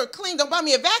cook or clean. Don't buy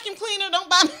me a vacuum cleaner. Don't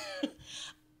buy me.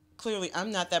 Clearly,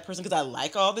 I'm not that person because I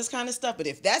like all this kind of stuff. But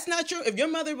if that's not true, if your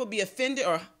mother will be offended,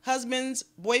 or husbands,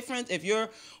 boyfriends, if your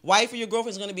wife or your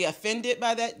girlfriend is going to be offended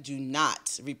by that, do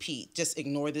not repeat. Just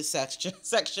ignore this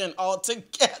section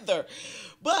altogether.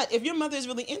 But if your mother is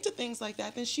really into things like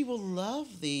that, then she will love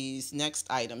these next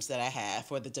items that I have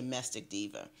for the domestic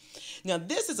diva. Now,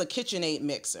 this is a KitchenAid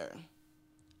mixer.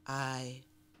 I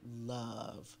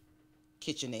love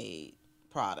KitchenAid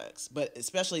products, but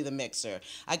especially the mixer.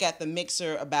 I got the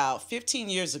mixer about 15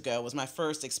 years ago, was my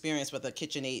first experience with a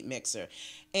KitchenAid mixer.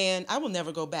 And I will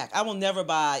never go back. I will never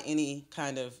buy any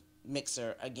kind of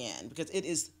mixer again because it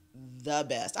is the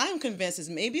best. I am convinced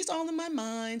maybe it's all in my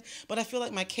mind, but I feel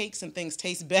like my cakes and things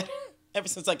taste better ever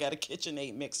since I got a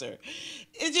KitchenAid mixer.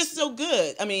 It's just so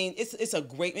good. I mean, it's a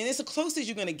great, and it's the closest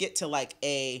you're going to get to like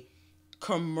a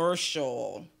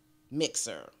commercial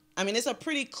mixer. I mean, it's a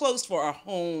pretty close for a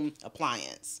home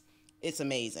appliance. It's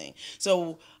amazing.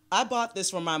 So I bought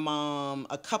this for my mom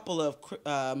a couple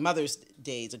of Mother's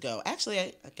Days ago. Actually,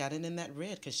 I got it in that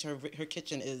red because her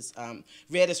kitchen is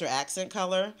red is her accent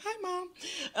color. Hi,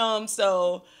 Mom.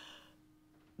 So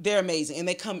they're amazing, and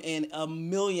they come in a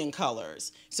million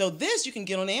colors. So this you can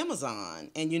get on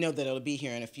Amazon, and you know that it'll be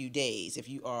here in a few days. If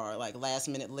you are like last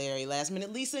minute Larry, last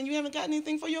minute Lisa, and you haven't gotten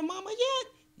anything for your mama yet,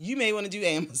 you may want to do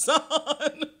Amazon.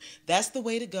 That's the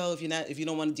way to go if you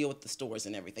don't want to deal with the stores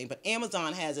and everything. But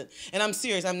Amazon has it, and I'm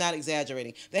serious, I'm not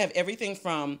exaggerating. They have everything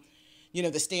from, you know,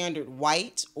 the standard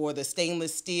white or the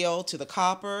stainless steel to the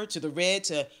copper to the red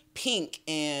to pink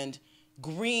and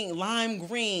green, lime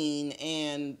green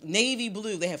and navy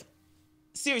blue. They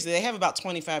have about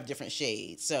 25 different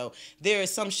shades. So there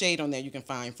is some shade on there you can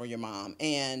find for your mom.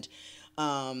 And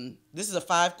this is a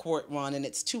 5-quart one, and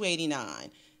it's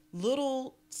 $2.89.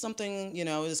 Little something, you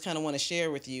know, I just kind of want to share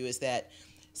with you is that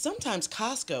sometimes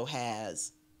Costco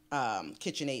has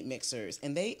KitchenAid mixers,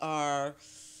 and they are,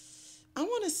 I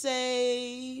want to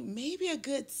say, maybe a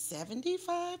good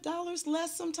 $75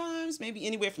 less sometimes, maybe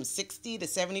anywhere from $60 to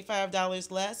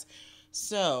 $75 less.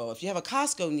 So if you have a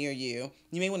Costco near you,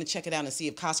 you may want to check it out and see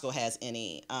if Costco has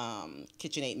any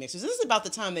KitchenAid mixers. This is about the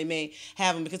time they may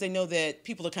have them because they know that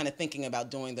people are kind of thinking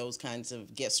about doing those kinds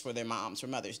of gifts for their moms for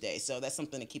Mother's Day. So that's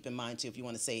something to keep in mind too if you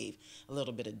want to save a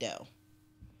little bit of dough.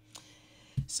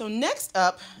 So next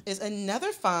up is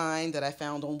another find that I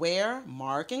found on where?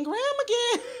 Mark and Graham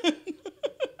again.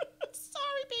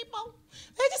 Sorry, people.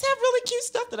 They just have really cute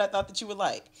stuff that I thought that you would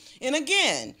like. And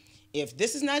again, if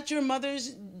this is not your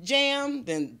mother's jam,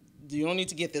 then you don't need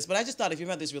to get this. But I just thought if your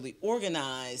mother's really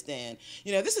organized, and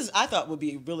you know, I thought would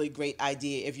be a really great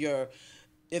idea if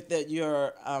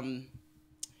your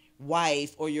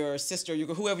wife or your sister,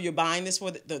 whoever you're buying this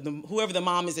for, whoever the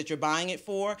mom is that you're buying it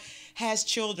for, has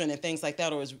children and things like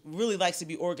that, or really likes to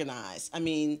be organized. I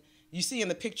mean, you see in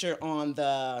the picture on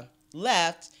the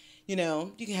left, you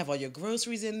know, you can have all your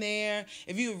groceries in there.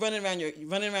 If you're running around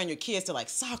your kids to like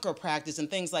soccer practice and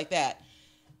things like that,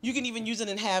 you can even use it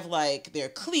and have like their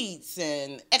cleats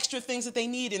and extra things that they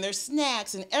need and their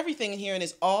snacks and everything in here. And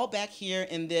it's all back here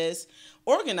in this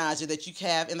organizer that you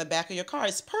have in the back of your car.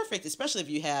 It's perfect, especially if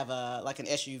you have like an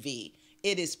SUV.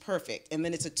 It is perfect. And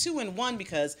then it's a 2-in-1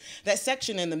 because that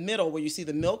section in the middle where you see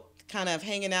the milk kind of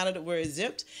hanging out of it where it's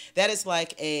zipped, that is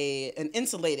like an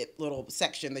insulated little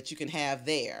section that you can have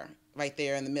there, right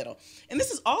there in the middle. And this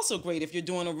is also great if you're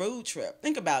doing a road trip.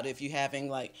 Think about it, if you're having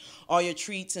like all your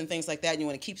treats and things like that and you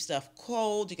want to keep stuff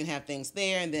cold, you can have things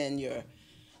there, and then your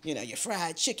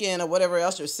fried chicken or whatever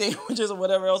else, your sandwiches or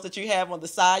whatever else that you have on the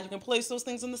side, you can place those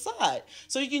things on the side.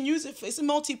 So you can use it, it's a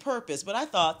multi-purpose. But I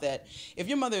thought that if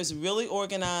your mother is really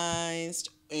organized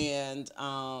and,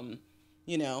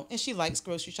 you know, and she likes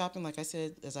grocery shopping, like I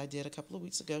said, as I did a couple of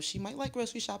weeks ago, she might like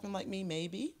grocery shopping like me,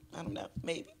 maybe. I don't know,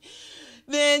 maybe.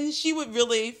 Then she would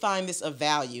really find this of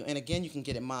value. And again, you can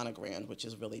get it monogrammed, which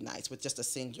is really nice, with just a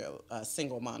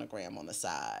single monogram on the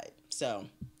side. So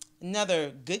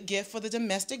another good gift for the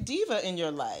domestic diva in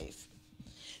your life.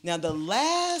 Now, the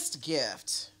last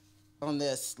gift on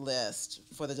this list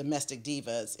for the domestic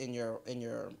divas in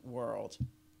your world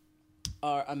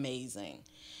are amazing.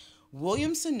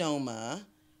 Williams-Sonoma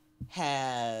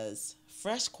has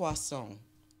fresh croissants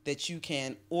that you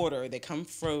can order. They come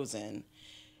frozen.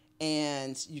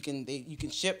 and you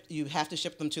have to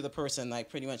ship them to the person like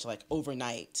pretty much like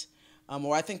overnight.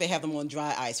 Or I think they have them on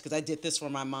dry ice, because I did this for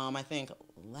my mom, I think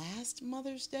last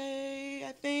Mother's Day,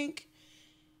 I think.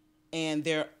 And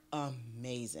they're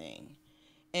amazing.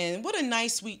 And what a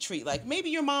nice, sweet treat. Like, maybe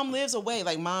your mom lives away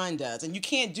like mine does, and you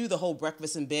can't do the whole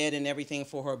breakfast in bed and everything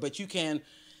for her, but you can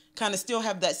kind of still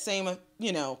have that same,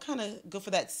 kind of go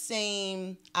for that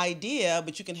same idea,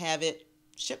 but you can have it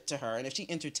shipped to her. And if she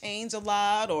entertains a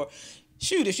lot, or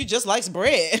shoot, if she just likes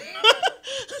bread,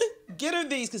 get her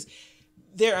these, because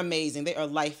they're amazing. They are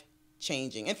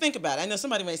life-changing. And think about it. I know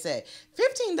somebody may say,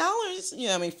 $15,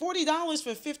 $40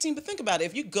 for 15, but think about it.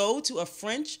 If you go to a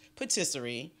French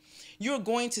patisserie, you're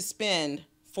going to spend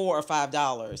 $4 or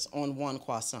 $5 on one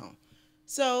croissant.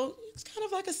 So it's kind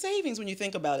of like a savings when you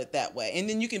think about it that way. And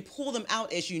then you can pull them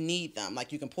out as you need them.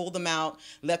 Like, you can pull them out,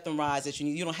 let them rise as you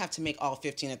need. You don't have to make all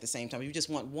 15 at the same time. If you just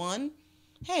want one,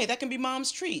 hey, that can be mom's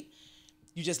treat.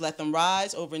 You just let them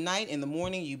rise overnight. In the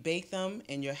morning, you bake them,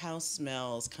 and your house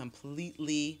smells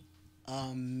completely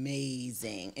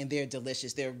amazing. And they're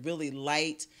delicious. They're really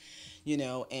light,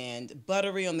 and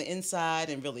buttery on the inside,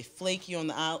 and really flaky on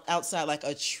the outside, like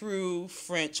a true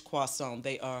French croissant.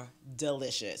 They are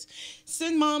delicious.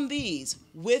 Send mom these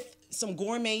with some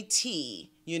gourmet tea,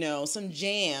 some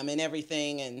jam and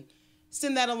everything, and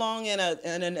send that along in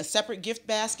a separate gift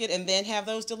basket, and then have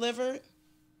those delivered.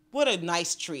 What a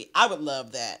nice treat. I would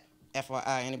love that.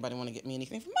 FYI, anybody want to get me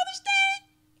anything for Mother's Day?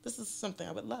 This is something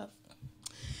I would love.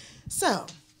 So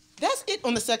that's it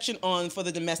on the section for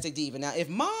the domestic diva. Now, if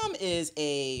mom is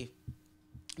a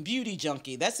beauty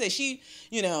junkie, let's say she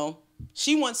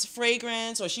wants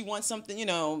fragrance, or she wants something,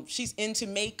 she's into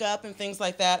makeup and things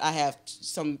like that, I have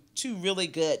two really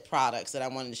good products that I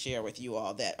wanted to share with you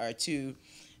all that are two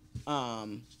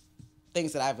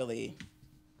things that I really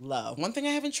love. One thing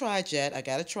I haven't tried yet, I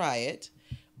gotta try it,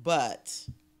 but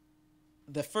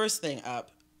the first thing up,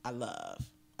 I love.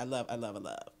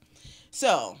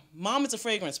 So, mom is a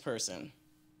fragrance person.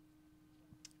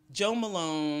 Jo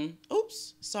Malone,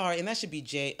 oops, sorry, and that should be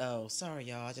J-O. Sorry,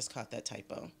 y'all, I just caught that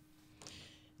typo.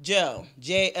 Jo,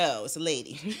 J-O, it's a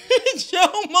lady. Jo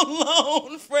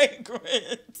Malone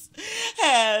fragrance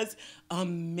has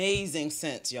amazing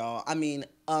scents, y'all. I mean,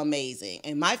 amazing.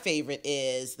 And my favorite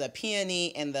is the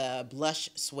peony and the blush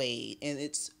suede. And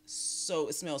it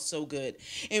smells so good.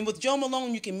 And with Jo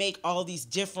Malone, you can make all these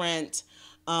different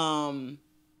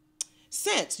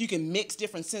scents. You can mix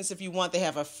different scents if you want. They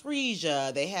have a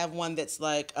freesia. They have one that's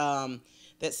like a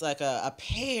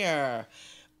pear.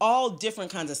 All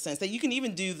different kinds of scents that you can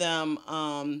even do them.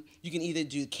 You can either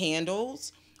do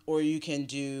candles, or you can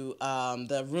do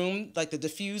the room, like the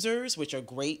diffusers, which are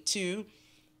great too.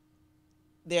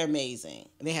 They're amazing.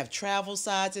 And they have travel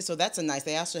sizes, so that's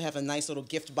they also have a nice little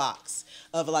gift box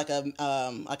of like a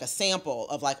sample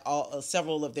of like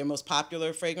several of their most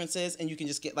popular fragrances, and you can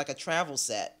just get like a travel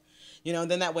set.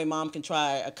 And then that way mom can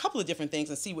try a couple of different things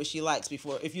and see what she likes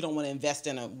if you don't want to invest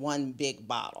in one big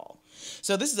bottle.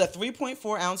 So this is a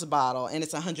 3.4 ounce bottle, and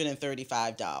it's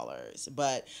 $135.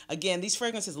 But again, these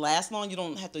fragrances last long. You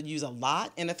don't have to use a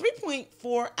lot. And a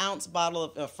 3.4 ounce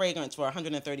bottle of fragrance for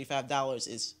 $135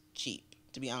 is cheap,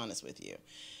 to be honest with you.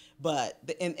 But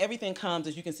and everything comes,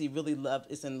 as you can see,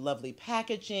 it's in lovely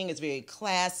packaging. It's very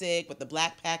classic with the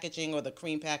black packaging or the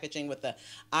cream packaging with the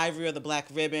ivory or the black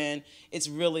ribbon. It's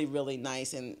really, really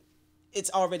nice, and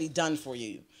it's already done for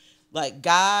you. Like,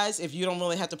 guys, if you don't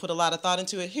really have to put a lot of thought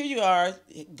into it, here you are.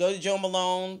 Go to Jo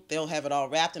Malone. They'll have it all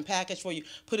wrapped and packaged for you.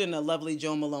 Put it in a lovely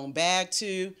Jo Malone bag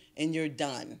too, and you're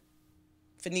done.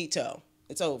 Finito.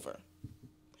 It's over.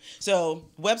 So,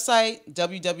 website,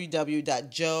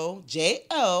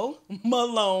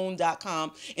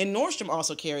 www.jomalone.com. And Nordstrom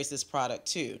also carries this product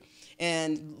too.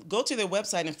 And go to their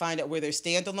website and find out where their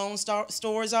standalone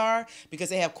stores are, because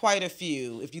they have quite a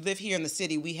few. If you live here in the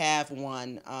city, we have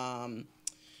one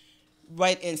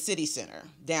right in City Center,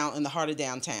 down in the heart of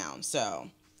downtown. So,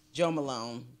 Jo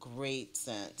Malone, great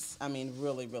scents. I mean,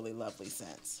 really, really lovely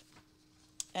scents.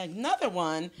 Another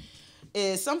one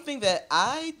is something that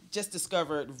I just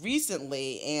discovered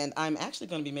recently, and I'm actually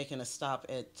going to be making a stop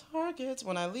at Target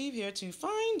when I leave here to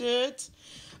find it.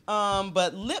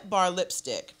 But Lip Bar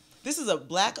lipstick. This is a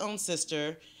black-owned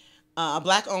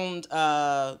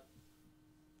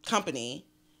company,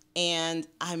 and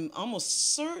I'm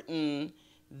almost certain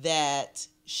that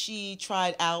she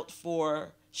tried out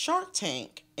for Shark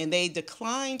Tank, and they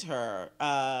declined her.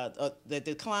 They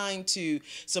declined to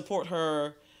support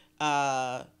her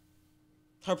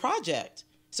project.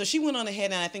 So she went on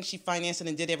ahead, and I think she financed it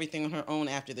and did everything on her own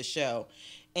after the show,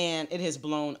 and it has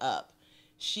blown up.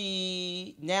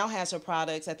 She now has her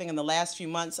products. I think in the last few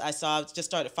months I saw, I just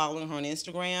started following her on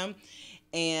Instagram,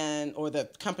 or the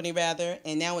company rather,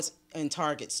 and now it's in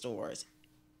Target stores.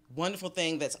 Wonderful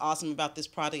thing that's awesome about this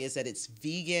product is that it's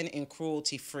vegan and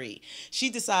cruelty free. She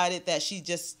decided that she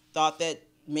just thought that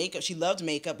makeup, she loved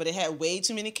makeup, but it had way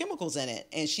too many chemicals in it,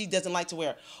 and she doesn't like to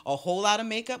wear a whole lot of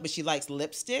makeup, but she likes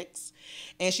lipsticks.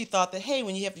 And she thought that, hey,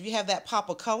 when you have that pop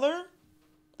of color,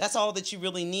 that's all that you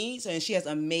really need. And she has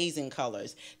amazing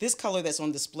colors. This color that's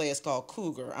on display is called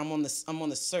Cougar. I'm on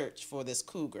the search for this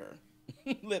Cougar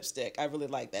lipstick. I really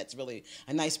like that. It's really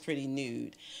a nice, pretty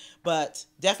nude. But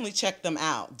definitely check them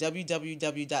out.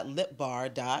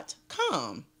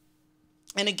 www.lipbar.com.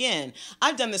 And again,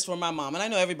 I've done this for my mom, and I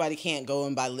know everybody can't go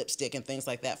and buy lipstick and things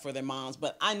like that for their moms,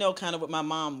 but I know kind of what my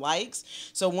mom likes.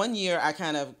 So one year I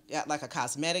kind of got like a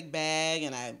cosmetic bag,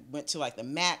 and I went to like the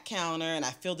MAC counter, and I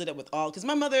filled it up with because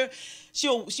my mother,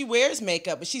 she wears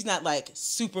makeup, but she's not like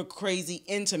super crazy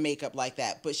into makeup like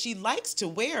that, but she likes to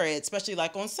wear it, especially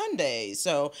like on Sundays.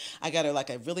 So I got her like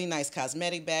a really nice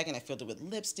cosmetic bag, and I filled it with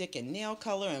lipstick and nail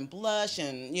color and blush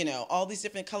and, all these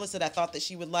different colors that I thought that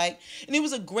she would like. And it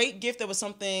was a great gift. That was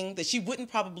something that she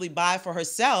wouldn't probably buy for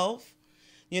herself,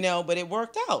 but it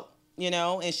worked out,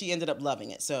 and she ended up loving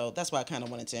it. So that's why I kind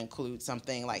of wanted to include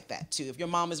something like that too. If your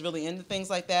mom is really into things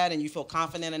like that and you feel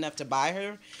confident enough to buy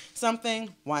her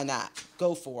something, why not?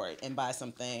 Go for it and buy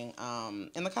something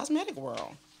in the cosmetic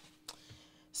world.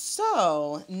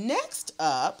 So next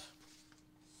up,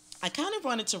 I kind of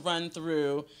wanted to run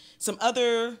through some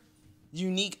other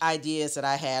unique ideas that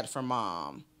I had for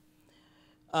mom.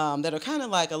 That are kind of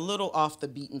like a little off the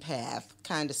beaten path,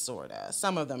 kind of, sort of.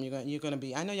 Some of them you're gonna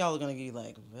be, I know y'all are gonna be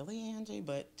like, really, Angie?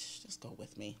 But just go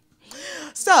with me.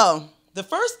 So the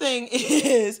first thing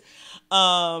is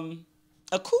a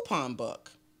coupon book.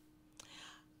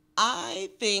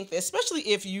 I think, especially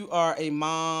if you are a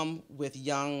mom with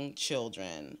young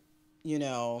children,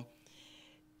 I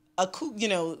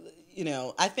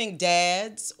think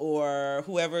dads or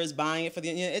whoever is buying it for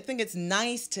I think it's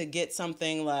nice to get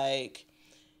something like,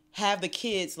 have the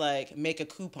kids like make a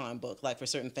coupon book, like for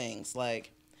certain things,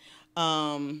 like,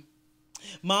 Mom,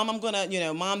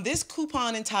 Mom, this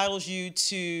coupon entitles you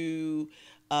to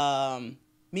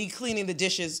me cleaning the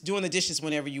dishes, doing the dishes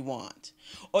whenever you want.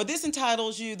 Or this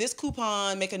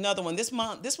coupon, make another one. This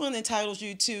one entitles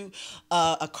you to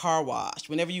a car wash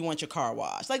whenever you want your car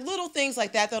wash. Like little things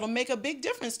like that that'll make a big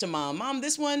difference to Mom. Mom,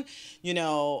 this one,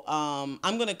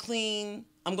 I'm going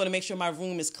to make sure my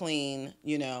room is clean,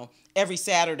 every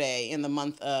Saturday in the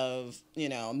month of,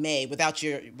 May without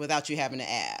you having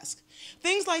to ask.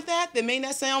 Things like that may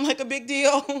not sound like a big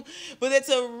deal, but it's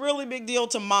a really big deal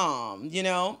to Mom,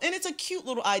 and it's a cute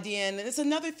little idea, and it's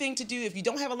another thing to do if you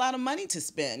don't have a lot of money to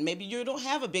spend. Maybe you don't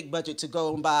have a big budget to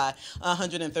go and buy a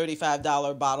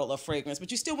 $135 bottle of fragrance, but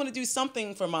you still want to do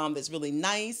something for Mom that's really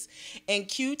nice and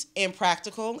cute and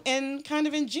practical and kind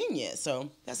of ingenious.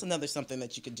 So that's another something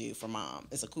that you could do for Mom.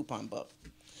 It's a coupon book.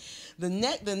 The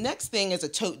next thing is a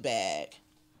tote bag.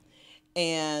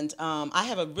 And I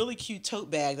have a really cute tote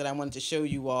bag that I wanted to show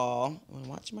you all. I want to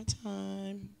watch my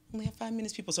time. I only have 5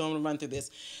 minutes, people, so I'm going to run through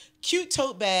this. Cute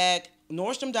tote bag,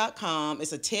 Nordstrom.com.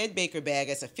 It's a Ted Baker bag.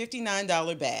 It's a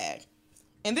 $59 bag.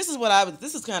 And this is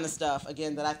kind of stuff,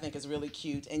 again, that I think is really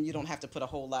cute, and you don't have to put a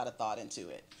whole lot of thought into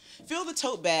it. Fill the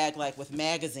tote bag like with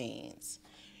magazines,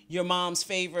 your mom's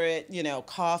favorite,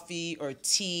 coffee or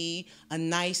tea, a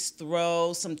nice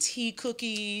throw, some tea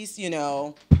cookies,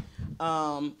 a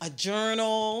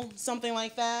journal, something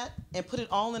like that, and put it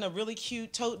all in a really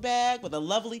cute tote bag with a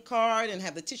lovely card and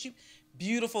have the tissue.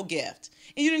 Beautiful gift.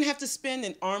 And you didn't have to spend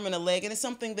an arm and a leg, and it's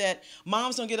something that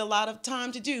moms don't get a lot of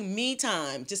time to do. Me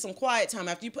time, just some quiet time.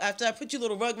 After I put you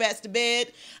little rugrats to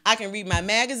bed, I can read my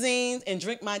magazines and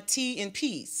drink my tea in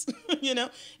peace,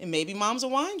 And maybe Mom's a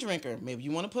wine drinker. Maybe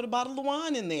you want to put a bottle of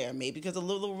wine in there. Maybe because the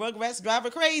little rugrats drive her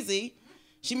crazy,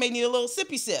 she may need a little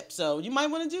sippy sip. So you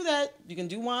might want to do that. You can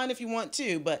do wine if you want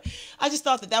to, but I just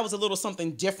thought that was a little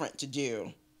something different to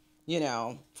do,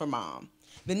 for Mom.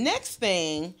 The next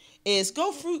thing is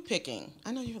go fruit picking.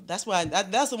 I know that's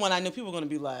the one I know people are going to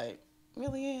be like,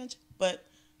 really, Ange? But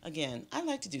again, I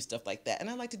like to do stuff like that, and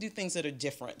I like to do things that are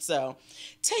different. So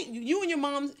you and your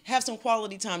mom have some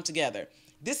quality time together.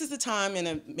 This is the time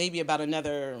in maybe about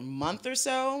another month or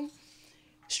so.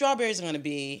 Strawberries are going to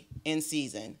be in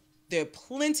season. There are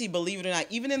plenty, believe it or not,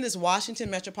 even in this Washington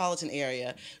metropolitan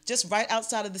area, just right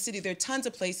outside of the city, there are tons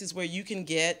of places where you can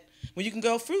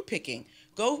go fruit picking.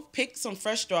 Go pick some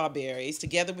fresh strawberries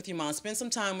together with your mom. Spend some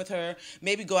time with her.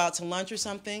 Maybe go out to lunch or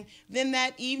something. Then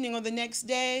that evening or the next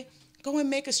day, Go and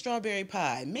make a strawberry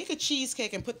pie. Make a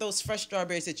cheesecake and put those fresh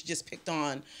strawberries that you just picked,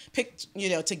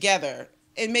 together,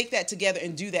 and make that together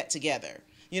and do that together.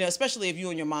 Especially if you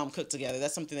and your mom cook together.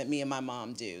 That's something that me and my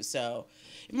mom do. So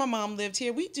if my mom lived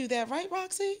here, we'd do that, right,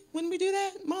 Roxy? Wouldn't we do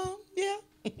that, Mom? Yeah.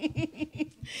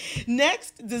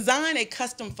 Next, design a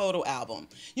custom photo album.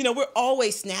 We're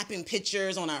always snapping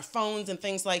pictures on our phones and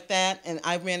things like that. And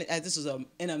this is an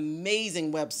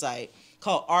amazing website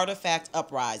called Artifact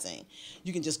Uprising.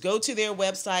 You can just go to their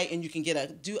website and you can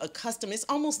do a custom. It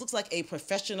almost looks like a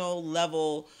professional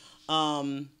level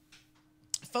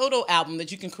photo album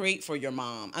that you can create for your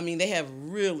mom. I mean, they have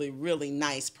really, really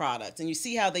nice products. And you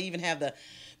see how they even have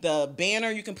the banner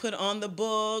you can put on the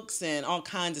books and all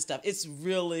kinds of stuff. It's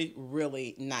really,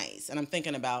 really nice. And I'm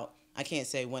thinking about, I can't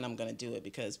say when I'm going to do it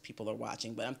because people are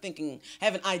watching, but I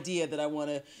have an idea that I want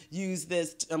to use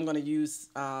this. I'm going to use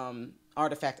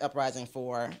Artifact Uprising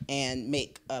for and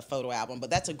make a photo album. But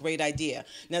that's a great idea.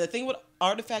 Now, the thing with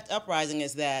Artifact Uprising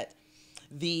is that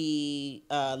the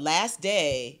last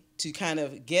day to kind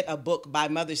of get a book by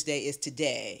Mother's Day is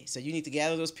today. So you need to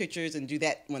gather those pictures and do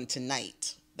that one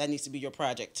tonight. That needs to be your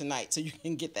project tonight so you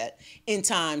can get that in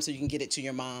time so you can get it to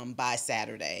your mom by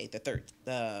Saturday,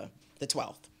 the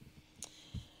 12th.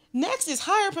 Next is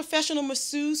hire a professional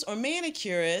masseuse or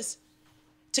manicurist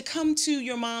to come to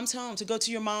your mom's home, to go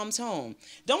to your mom's home.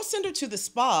 Don't send her to the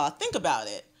spa. Think about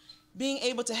it. Being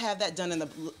able to have that done in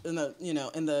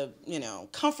the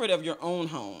comfort of your own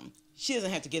home. She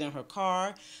doesn't have to get in her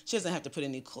car. She doesn't have to put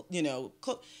any,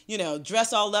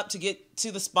 dress all up to get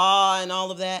to the spa and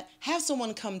all of that. Have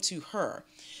someone come to her.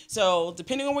 So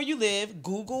depending on where you live,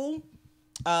 Google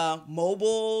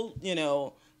mobile,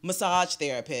 massage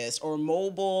therapist or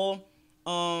mobile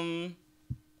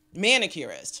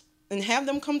manicurist and have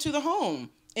them come to the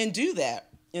home and do that.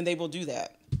 And they will do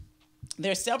that.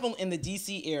 There's several in the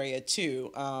DC area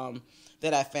too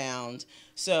that I found.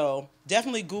 So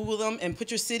definitely Google them and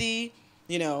put your city,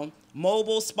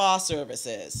 mobile spa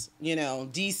services,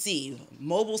 DC,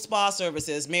 mobile spa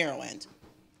services, Maryland.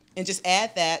 And just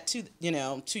add that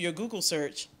to your Google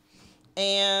search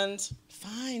and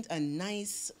find a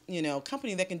nice,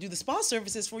 company that can do the spa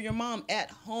services for your mom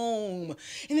at home.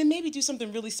 And then maybe do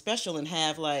something really special and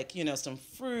have some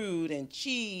fruit and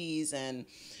cheese and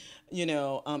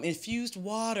infused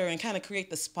water and kind of create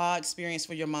the spa experience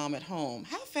for your mom at home.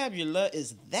 How fabulous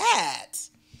is that?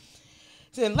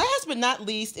 So then last but not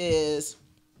least is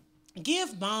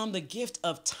give mom the gift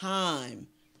of time.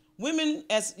 Women,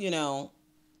 as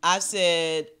I've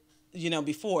said,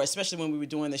 before, especially when we were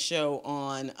doing the show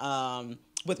on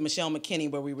with Michelle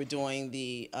McKinney, where we were doing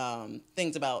the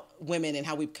things about women and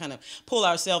how we kind of pull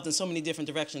ourselves in so many different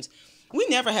directions. We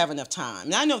never have enough time.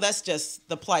 Now, I know that's just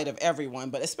the plight of everyone,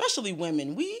 but especially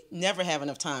women, we never have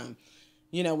enough time.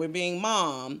 We're being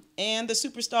mom and the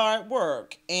superstar at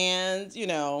work, and,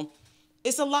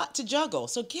 it's a lot to juggle.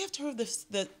 So give her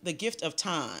the gift of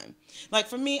time. Like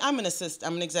for me, I'm an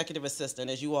executive assistant,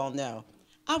 as you all know.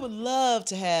 I would love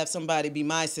to have somebody be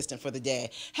my assistant for the day.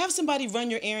 Have somebody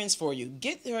run your errands for you.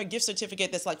 Get her a gift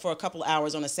certificate that's for a couple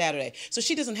hours on a Saturday so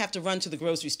she doesn't have to run to the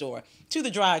grocery store, to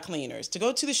the dry cleaners, to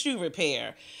go to the shoe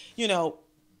repair.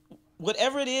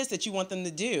 Whatever it is that you want them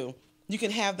to do, you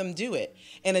can have them do it.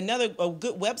 And a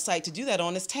good website to do that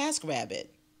on is TaskRabbit.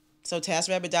 So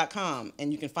TaskRabbit.com,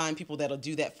 and you can find people that'll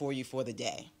do that for you for the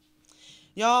day.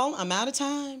 Y'all, I'm out of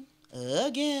time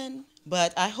again.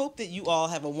 But I hope that you all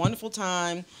have a wonderful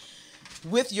time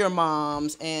with your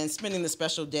moms and spending the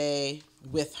special day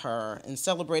with her and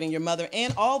celebrating your mother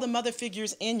and all the mother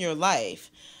figures in your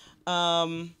life.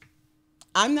 I'm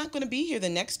not going to be here the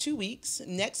next 2 weeks.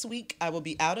 Next week, I will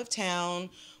be out of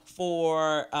town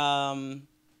for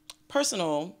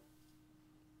personal,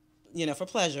 for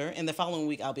pleasure. And the following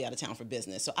week, I'll be out of town for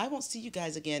business. So I won't see you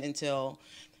guys again until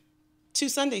 2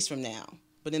 Sundays from now.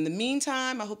 But in the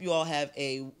meantime, I hope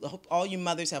all you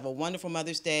mothers have a wonderful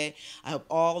Mother's Day. I hope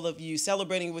all of you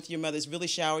celebrating with your mothers really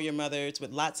shower your mothers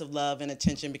with lots of love and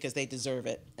attention because they deserve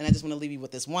it. And I just want to leave you with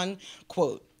this one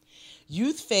quote.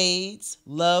 Youth fades,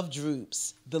 love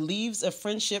droops, the leaves of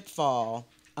friendship fall,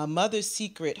 a mother's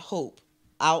secret hope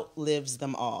outlives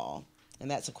them all. And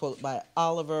that's a quote by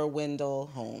Oliver Wendell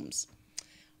Holmes.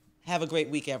 Have a great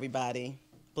week, everybody.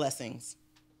 Blessings.